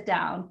not sit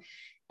down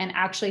and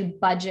actually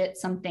budget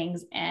some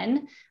things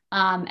in.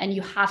 And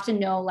you have to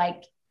know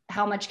like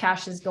how much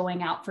cash is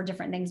going out for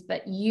different things,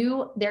 but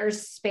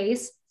there's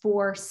space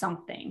for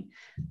something.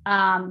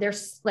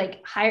 There's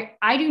like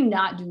I do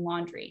not do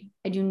laundry.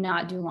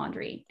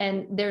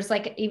 And there's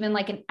like even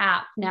like an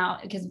app now,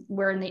 because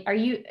we're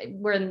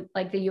in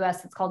like the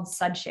US, it's called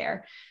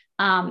SudShare.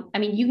 I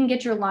mean, you can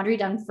get your laundry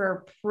done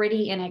for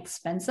pretty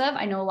inexpensive.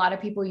 I know a lot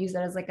of people use it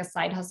as like a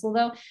side hustle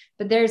though,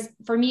 but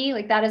for me,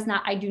 like I'm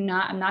not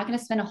going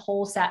to spend a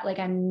whole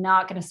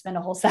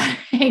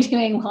Saturday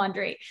doing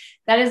laundry.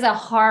 That is a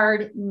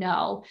hard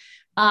no.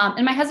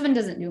 And my husband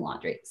doesn't do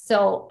laundry.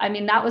 So, I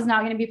mean, that was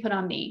not going to be put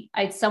on me.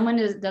 Someone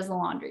does the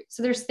laundry.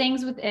 So there's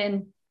things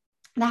within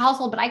the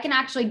household, but I can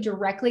actually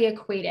directly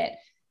equate it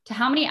to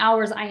how many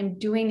hours I am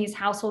doing these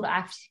household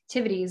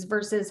activities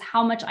versus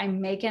how much I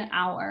make an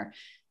hour.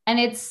 And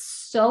it's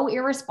so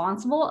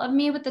irresponsible of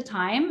me with the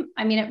time.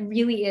 I mean, it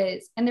really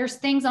is. And there's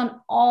things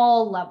on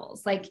all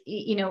levels, like,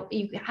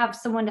 you have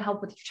someone to help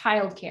with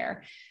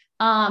childcare.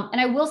 And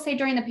I will say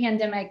during the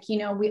pandemic,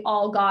 we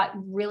all got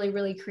really,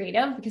 really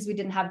creative because we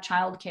didn't have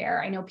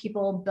childcare. I know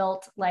people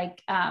built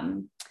like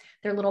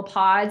their little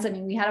pods. I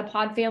mean, we had a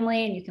pod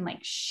family, and you can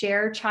like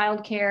share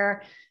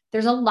childcare.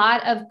 There's a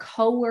lot of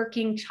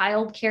co-working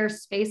childcare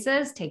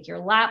spaces. Take your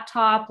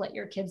laptop, let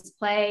your kids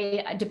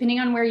play, depending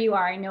on where you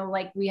are. I know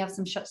like we have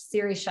some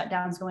serious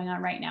shutdowns going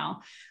on right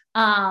now.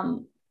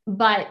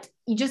 But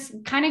you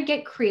just kind of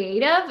get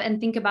creative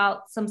and think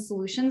about some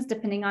solutions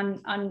depending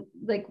on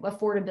like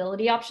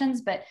affordability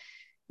options. But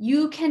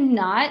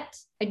I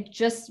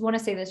just want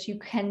to say this, you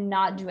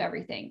cannot do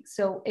everything.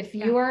 So if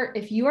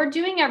you are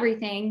doing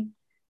everything,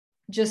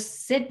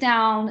 just sit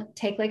down,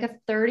 take like a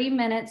 30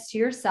 minutes to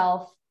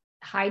yourself,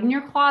 hide in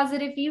your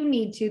closet if you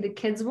need to. The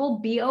kids will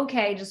be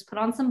okay. Just put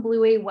on some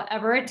Bluey,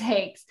 whatever it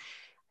takes.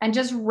 and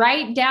just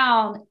write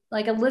down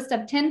like a list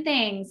of 10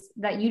 things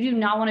that you do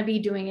not want to be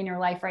doing in your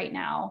life right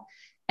now.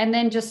 And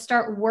then just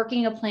start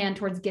working a plan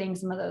towards getting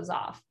some of those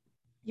off.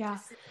 Yeah.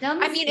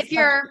 Systems, I mean, if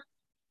you're,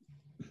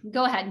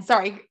 go ahead.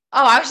 Sorry.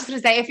 Oh, I was just going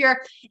to say,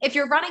 if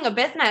you're running a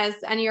business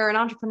and you're an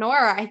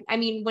entrepreneur, I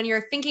mean, when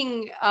you're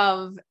thinking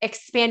of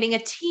expanding a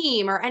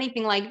team or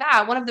anything like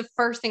that, one of the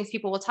first things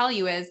people will tell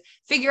you is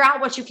figure out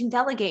what you can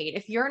delegate.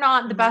 If you're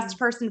not the best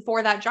person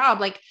for that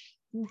job, like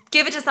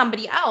give it to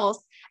somebody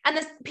else. And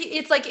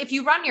it's like, if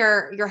you run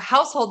your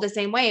household the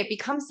same way, it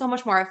becomes so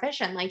much more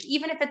efficient. Like,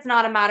 even if it's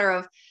not a matter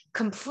of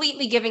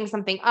completely giving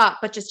something up,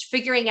 but just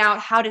figuring out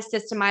how to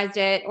systemize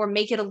it or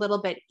make it a little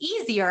bit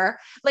easier.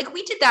 Like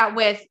we did that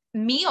with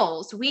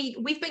meals.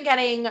 We've been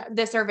getting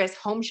the service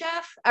Home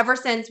Chef ever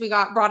since we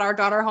brought our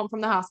daughter home from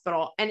the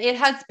hospital. And it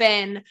has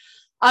been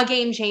a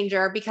game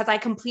changer because I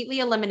completely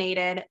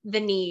eliminated the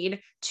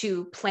need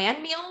to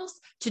plan meals,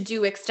 to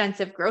do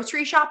extensive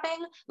grocery shopping.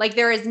 Like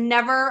there is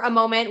never a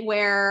moment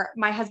where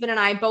my husband and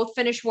I both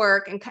finish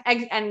work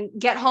and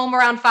get home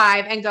around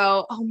 5 and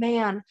go, oh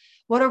man,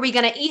 what are we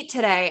going to eat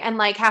today? And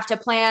like have to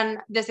plan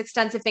this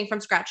extensive thing from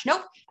scratch.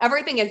 Nope.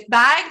 Everything is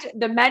bagged.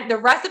 The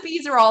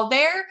recipes are all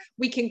there.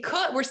 We can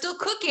cook. We're still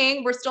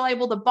cooking. We're still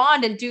able to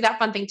bond and do that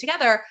fun thing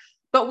together.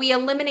 But we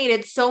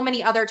eliminated so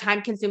many other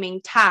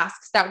time-consuming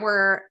tasks that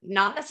were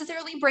not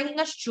necessarily bringing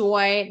us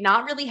joy,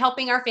 not really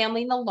helping our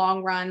family in the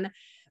long run.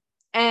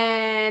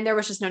 And there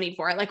was just no need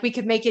for it. Like we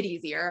could make it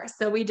easier.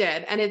 So we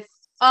did. And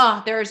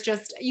there's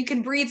just, you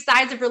can breathe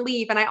sighs of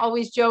relief. And I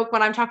always joke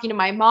when I'm talking to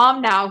my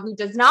mom now, who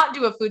does not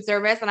do a food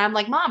service. And I'm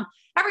like, Mom,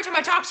 every time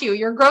I talk to you,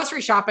 you're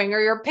grocery shopping or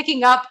you're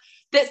picking up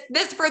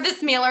this for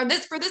this meal or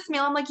this for this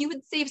meal. I'm like, you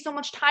would save so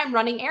much time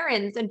running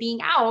errands and being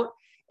out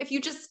if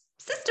you just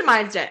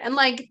systemized it and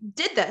like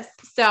did this.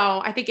 So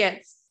I think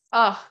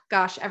oh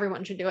gosh,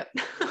 everyone should do it.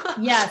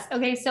 Yes.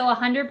 Okay. So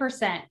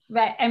 100%.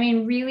 But I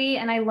mean, really,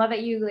 and I love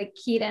that you like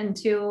keyed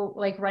into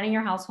like running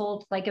your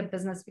household like a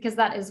business, because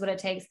that is what it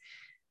takes.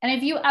 And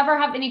if you ever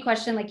have any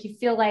question, like you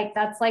feel like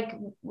that's like,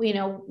 you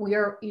know,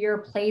 your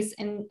place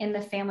in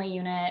the family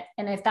unit.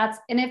 And if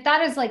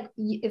that is like,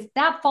 if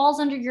that falls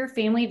under your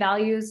family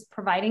values,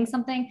 providing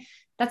something,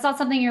 that's not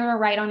something you're going to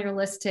write on your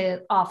list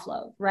to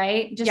offload,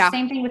 right? Just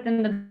same thing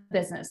within the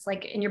business,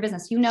 like in your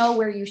business, you know,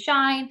 where you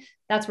shine,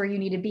 that's where you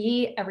need to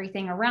be.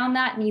 Everything around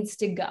that needs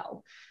to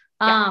go.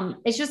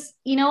 It's just,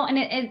 you know,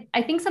 and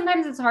I think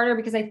sometimes it's harder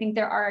because I think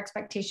there are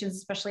expectations,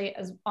 especially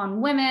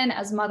on women,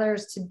 as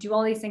mothers, to do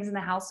all these things in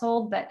the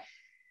household. But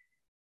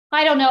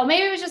I don't know,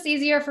 maybe it was just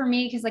easier for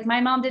me because like my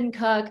mom didn't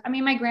cook. I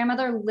mean, my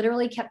grandmother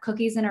literally kept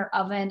cookies in her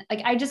oven.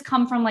 Like I just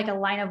come from like a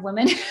line of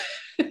women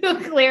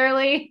who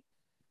clearly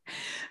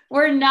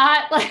were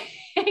not like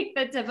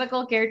the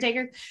typical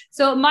caretakers.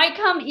 So it might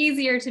come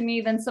easier to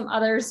me than some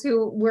others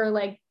who were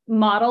like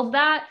modeled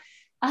that.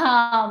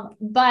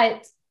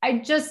 But I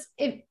just,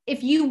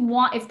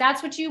 if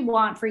that's what you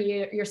want for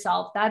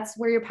yourself, that's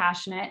where you're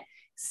passionate,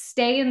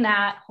 stay in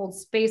that, hold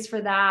space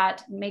for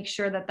that, make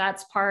sure that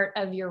that's part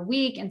of your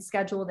week and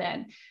scheduled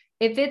in.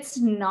 If it's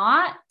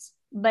not,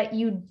 but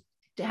you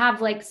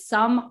have like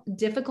some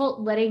difficult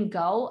letting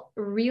go,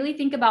 really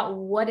think about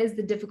what is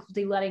the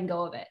difficulty letting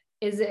go of it.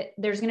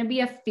 There's going to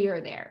be a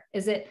fear there?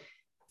 Is it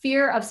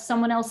fear of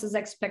someone else's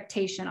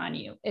expectation on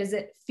you? Is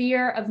it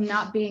fear of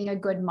not being a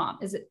good mom?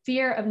 Is it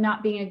fear of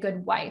not being a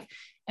good wife?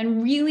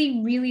 And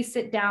really, really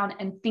sit down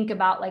and think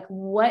about like,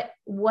 what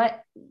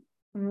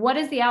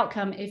is the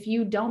outcome if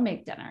you don't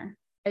make dinner?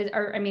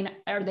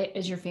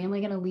 Is your family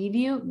going to leave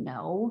you?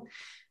 No.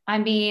 I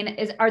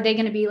mean, are they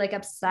going to be like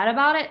upset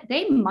about it?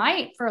 They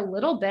might for a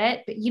little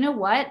bit, but you know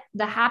what?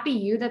 The happy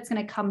you that's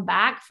going to come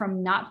back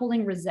from not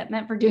holding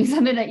resentment for doing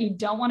something that you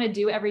don't want to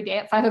do every day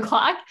at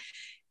 5:00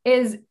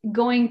 is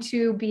going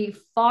to be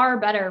far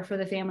better for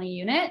the family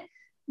unit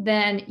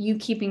than you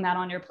keeping that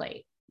on your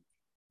plate.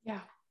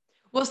 Yeah.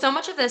 Well, so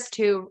much of this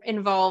too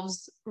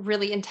involves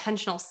really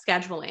intentional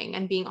scheduling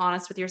and being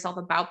honest with yourself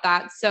about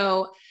that.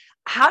 So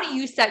how do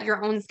you set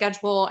your own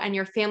schedule and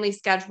your family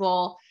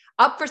schedule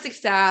up for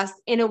success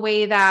in a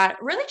way that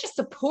really just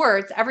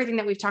supports everything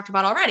that we've talked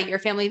about already, your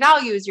family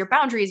values, your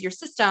boundaries, your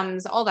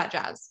systems, all that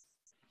jazz?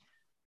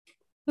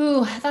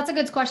 Ooh, that's a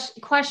good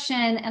question.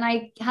 And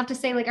I have to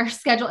say, like, our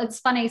schedule, it's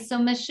funny. So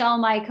Michelle,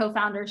 my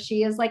co-founder,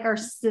 she is like our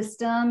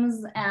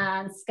systems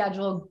and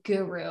schedule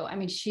guru. I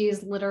mean,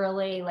 she's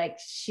literally like,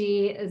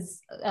 she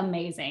is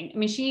amazing. I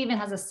mean, she even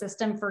has a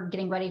system for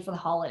getting ready for the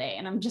holiday.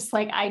 And I'm just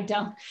like, I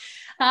don't,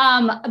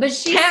 but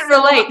she can't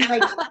relate.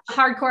 Like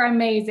hardcore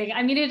amazing.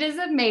 I mean, it is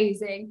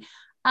amazing.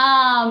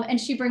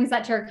 And she brings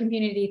that to our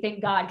community.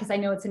 Thank God. Cause I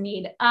know it's a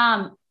need.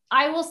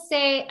 I will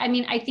say, I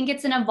mean, I think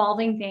it's an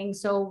evolving thing.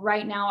 So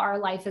right now our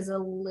life is a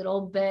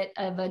little bit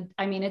of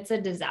it's a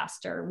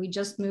disaster. We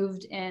just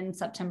moved in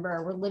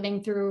September. We're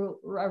living through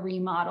a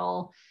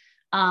remodel.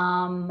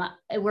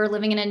 We're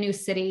living in a new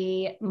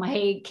city.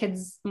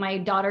 My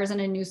daughter's in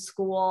a new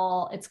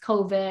school. It's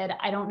COVID.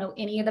 I don't know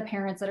any of the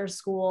parents at her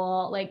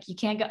school. Like you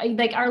can't go,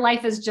 like our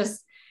life is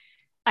just,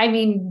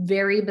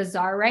 very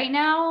bizarre right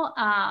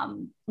now.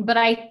 But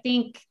I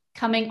think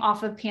coming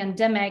off of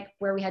pandemic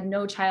where we had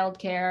no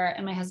childcare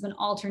and my husband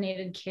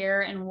alternated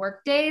care and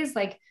work days,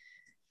 like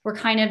we're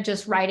kind of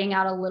just writing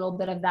out a little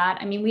bit of that.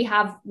 I mean, we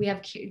have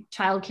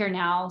childcare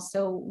now,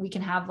 so we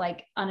can have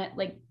like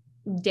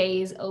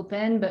days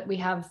open, but we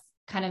have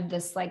kind of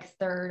this like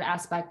third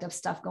aspect of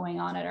stuff going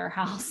on at our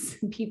house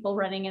and people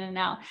running in and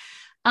out.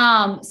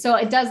 So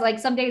it does, like,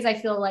 some days I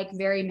feel like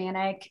very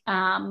manic.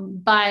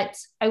 But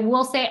I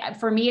will say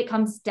for me, it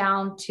comes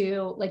down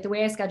to like the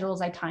way I schedule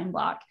is I time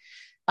block,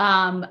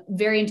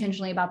 very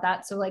intentionally about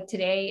that. So like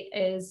today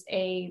is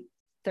a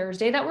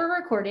Thursday that we're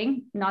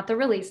recording, not the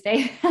release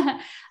day.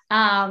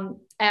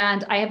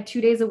 And I have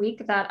 2 days a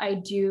week that I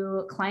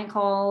do client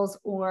calls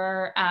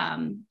or,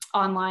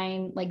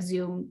 online like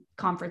Zoom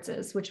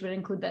conferences, which would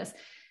include this.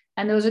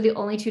 And those are the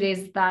only 2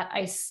 days that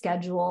I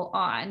schedule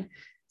on.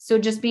 So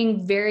just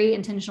being very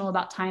intentional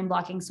about time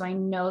blocking. So I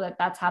know that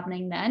that's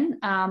happening then.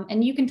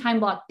 And you can time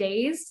block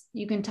days,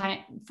 you can time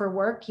for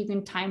work, you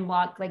can time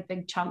block like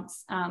big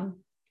chunks.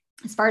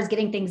 As far as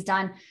getting things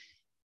done,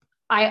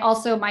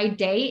 my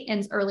day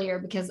ends earlier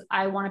because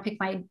I want to pick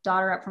my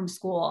daughter up from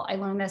school. I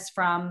learned this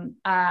from,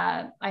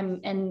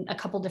 I'm in a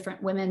couple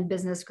different women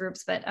business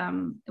groups, but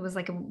it was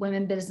like a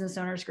women business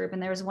owners group.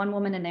 And there was one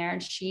woman in there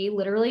and she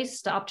literally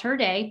stopped her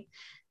day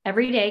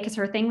every day because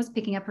her thing was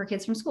picking up her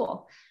kids from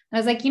school. And I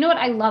was like, you know what?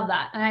 I love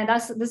that. And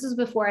this is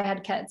before I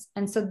had kids.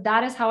 And so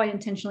that is how I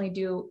intentionally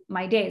do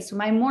my days. So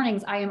my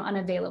mornings, I am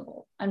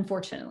unavailable,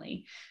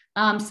 unfortunately.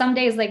 Some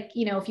days, like,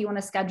 you know, if you want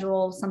to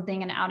schedule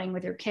something, an outing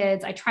with your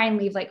kids, I try and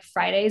leave like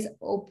Fridays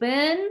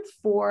open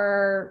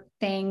for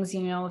things,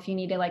 you know, if you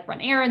need to like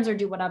run errands or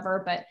do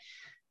whatever, but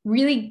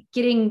really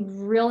getting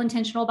real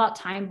intentional about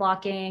time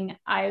blocking.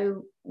 I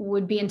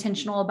would be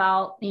intentional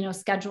about, you know,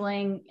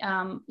 scheduling,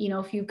 you know,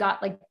 if you've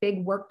got like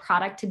big work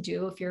product to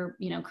do, if you're,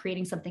 you know,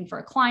 creating something for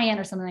a client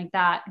or something like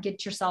that,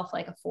 get yourself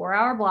like a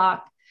 4-hour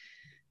block.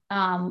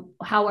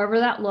 However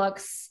that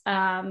looks,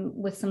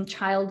 with some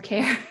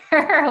childcare,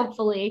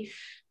 hopefully.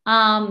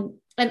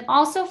 And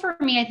also for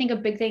me, I think a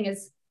big thing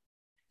is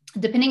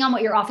depending on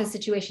what your office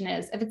situation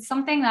is, if it's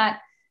something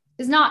that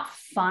is not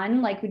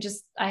fun, like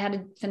I had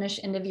to finish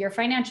end of year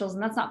financials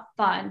and that's not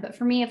fun. But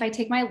for me, if I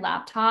take my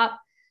laptop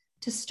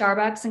to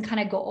Starbucks and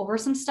kind of go over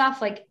some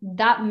stuff, like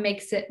that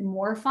makes it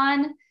more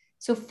fun.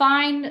 So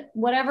find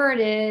whatever it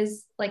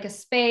is, like a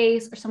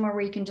space or somewhere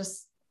where you can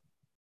just,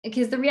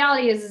 because the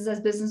reality is as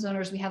business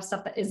owners, we have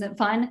stuff that isn't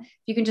fun.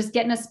 You can just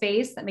get in a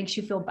space that makes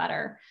you feel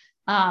better.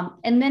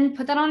 And then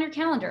put that on your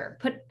calendar,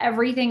 put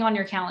everything on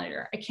your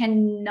calendar. I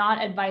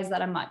cannot advise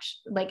that much.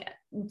 Like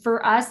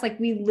for us, like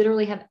we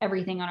literally have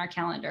everything on our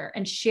calendar,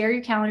 and share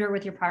your calendar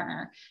with your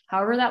partner.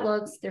 However that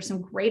looks, there's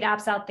some great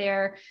apps out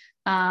there.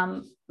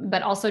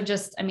 But also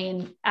just, I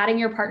mean, adding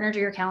your partner to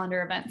your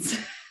calendar events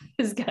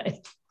is good.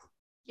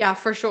 Yeah,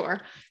 for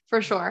sure.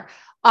 For sure.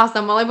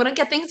 Awesome. Well, I want to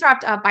get things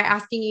wrapped up by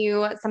asking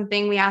you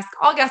something we ask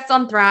all guests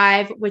on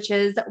Thrive, which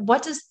is,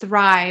 what does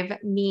thrive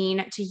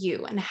mean to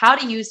you? And how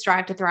do you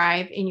strive to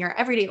thrive in your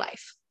everyday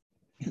life?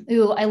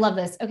 Ooh, I love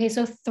this. Okay.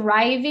 So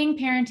thriving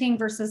parenting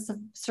versus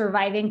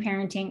surviving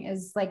parenting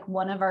is like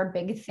one of our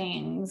big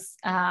things,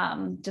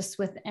 just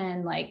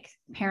within like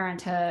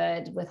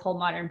parenthood with Whole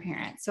Modern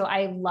Parent. So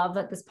I love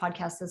that this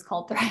podcast is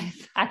called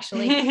Thrive,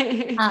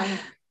 actually.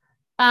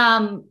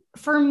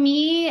 For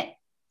me,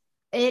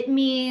 it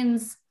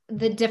means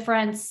the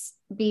difference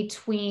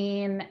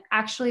between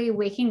actually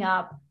waking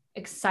up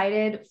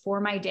excited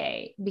for my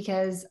day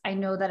because I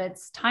know that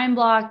it's time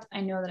blocked. I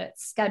know that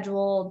it's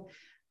scheduled.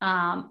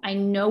 I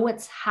know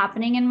what's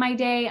happening in my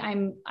day.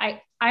 I'm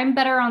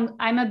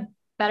a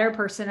better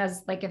person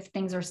as like, if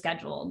things are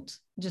scheduled,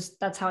 just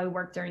that's how I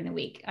work during the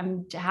week.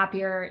 I'm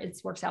happier. It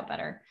works out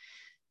better.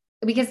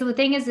 Because the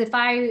thing is, if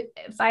I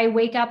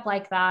wake up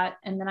like that,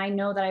 and then I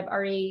know that I've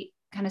already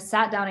kind of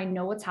sat down, I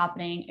know what's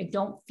happening. I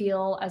don't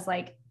feel as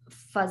like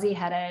fuzzy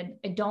headed.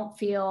 I don't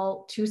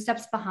feel 2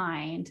 steps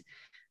behind.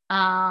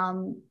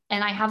 And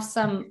I have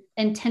some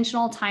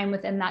intentional time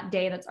within that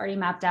day that's already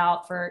mapped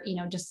out for, you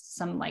know, just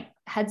some like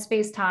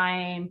headspace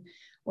time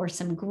or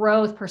some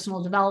growth,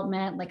 personal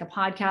development, like a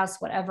podcast,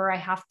 whatever I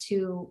have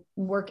to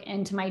work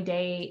into my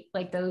day,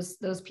 like those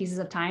pieces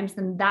of times,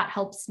 then that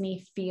helps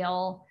me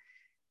feel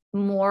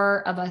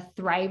more of a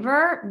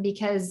thriver.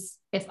 Because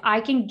if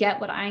I can get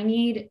what I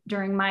need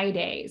during my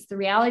days, the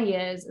reality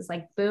is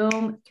like,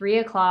 boom,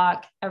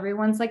 3:00,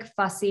 everyone's like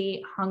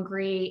fussy,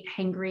 hungry,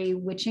 hangry,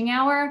 witching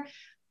hour.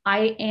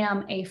 I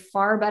am a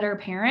far better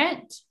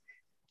parent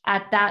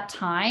at that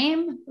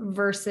time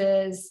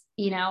versus,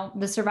 you know,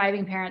 the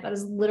surviving parent that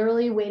is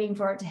literally waiting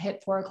for it to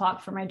hit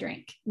 4:00 for my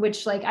drink,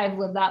 which like I've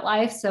lived that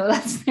life. So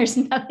there's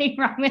nothing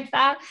wrong with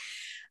that,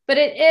 but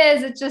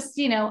it's just,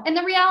 you know, and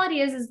the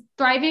reality is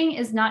thriving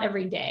is not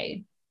every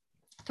day.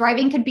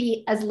 Thriving could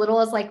be as little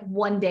as like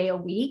 1 day a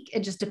week.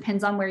 It just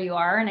depends on where you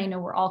are. And I know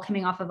we're all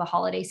coming off of a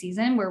holiday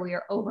season where we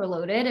are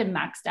overloaded and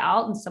maxed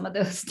out. And some of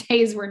those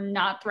days we're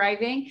not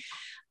thriving.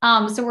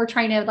 So we're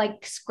trying to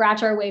like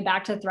scratch our way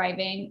back to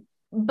thriving,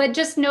 but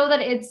just know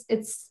that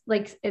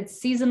it's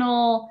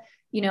seasonal.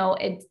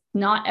 It's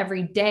not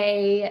every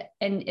day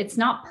and it's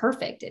not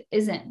perfect. It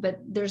isn't, but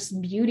there's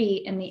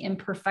beauty in the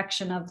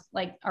imperfection of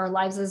like our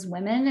lives as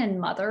women and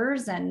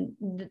mothers. And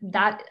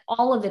that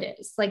all of it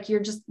is like,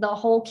 the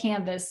whole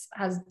canvas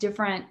has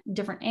different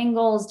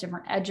angles,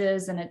 different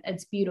edges, and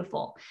it's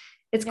beautiful.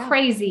 It's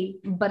crazy,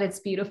 but it's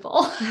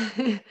beautiful.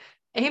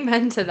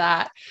 Amen to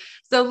that.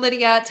 So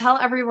Lydia, tell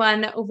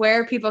everyone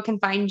where people can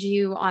find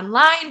you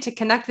online to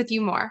connect with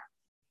you more.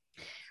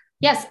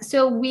 Yes.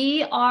 So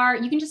you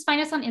can just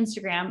find us on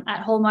Instagram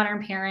at Whole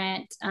Modern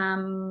Parent.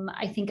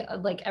 I think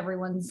like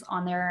everyone's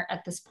on there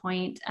at this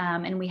point.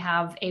 And we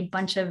have a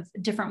bunch of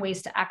different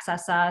ways to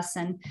access us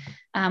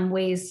and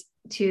ways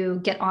to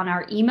get on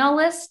our email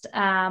list.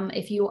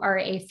 If you are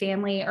a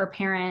family or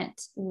parent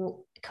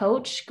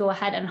coach, go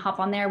ahead and hop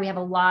on there. We have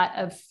a lot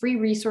of free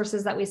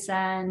resources that we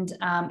send.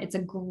 It's a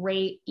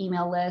great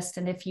email list.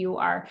 And if you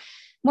are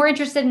more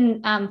interested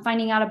in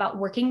finding out about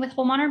working with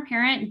Whole Modern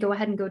Parent, go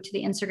ahead and go to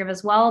the Instagram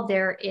as well.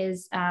 There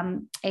is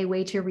a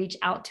way to reach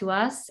out to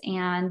us,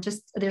 and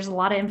there's a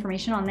lot of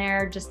information on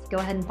there. Just go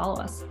ahead and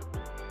follow us.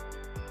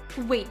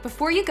 Wait,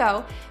 before you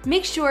go,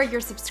 make sure you're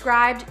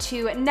subscribed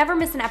to never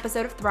miss an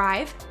episode of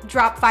Thrive.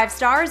 Drop 5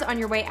 stars on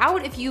your way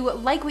out if you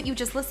like what you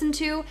just listened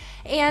to,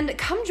 and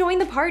come join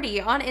the party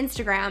on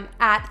Instagram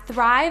at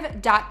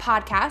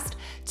thrive.podcast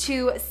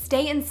to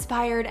stay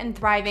inspired and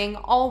thriving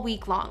all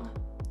week long.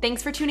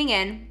 Thanks for tuning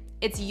in.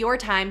 It's your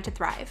time to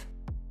thrive.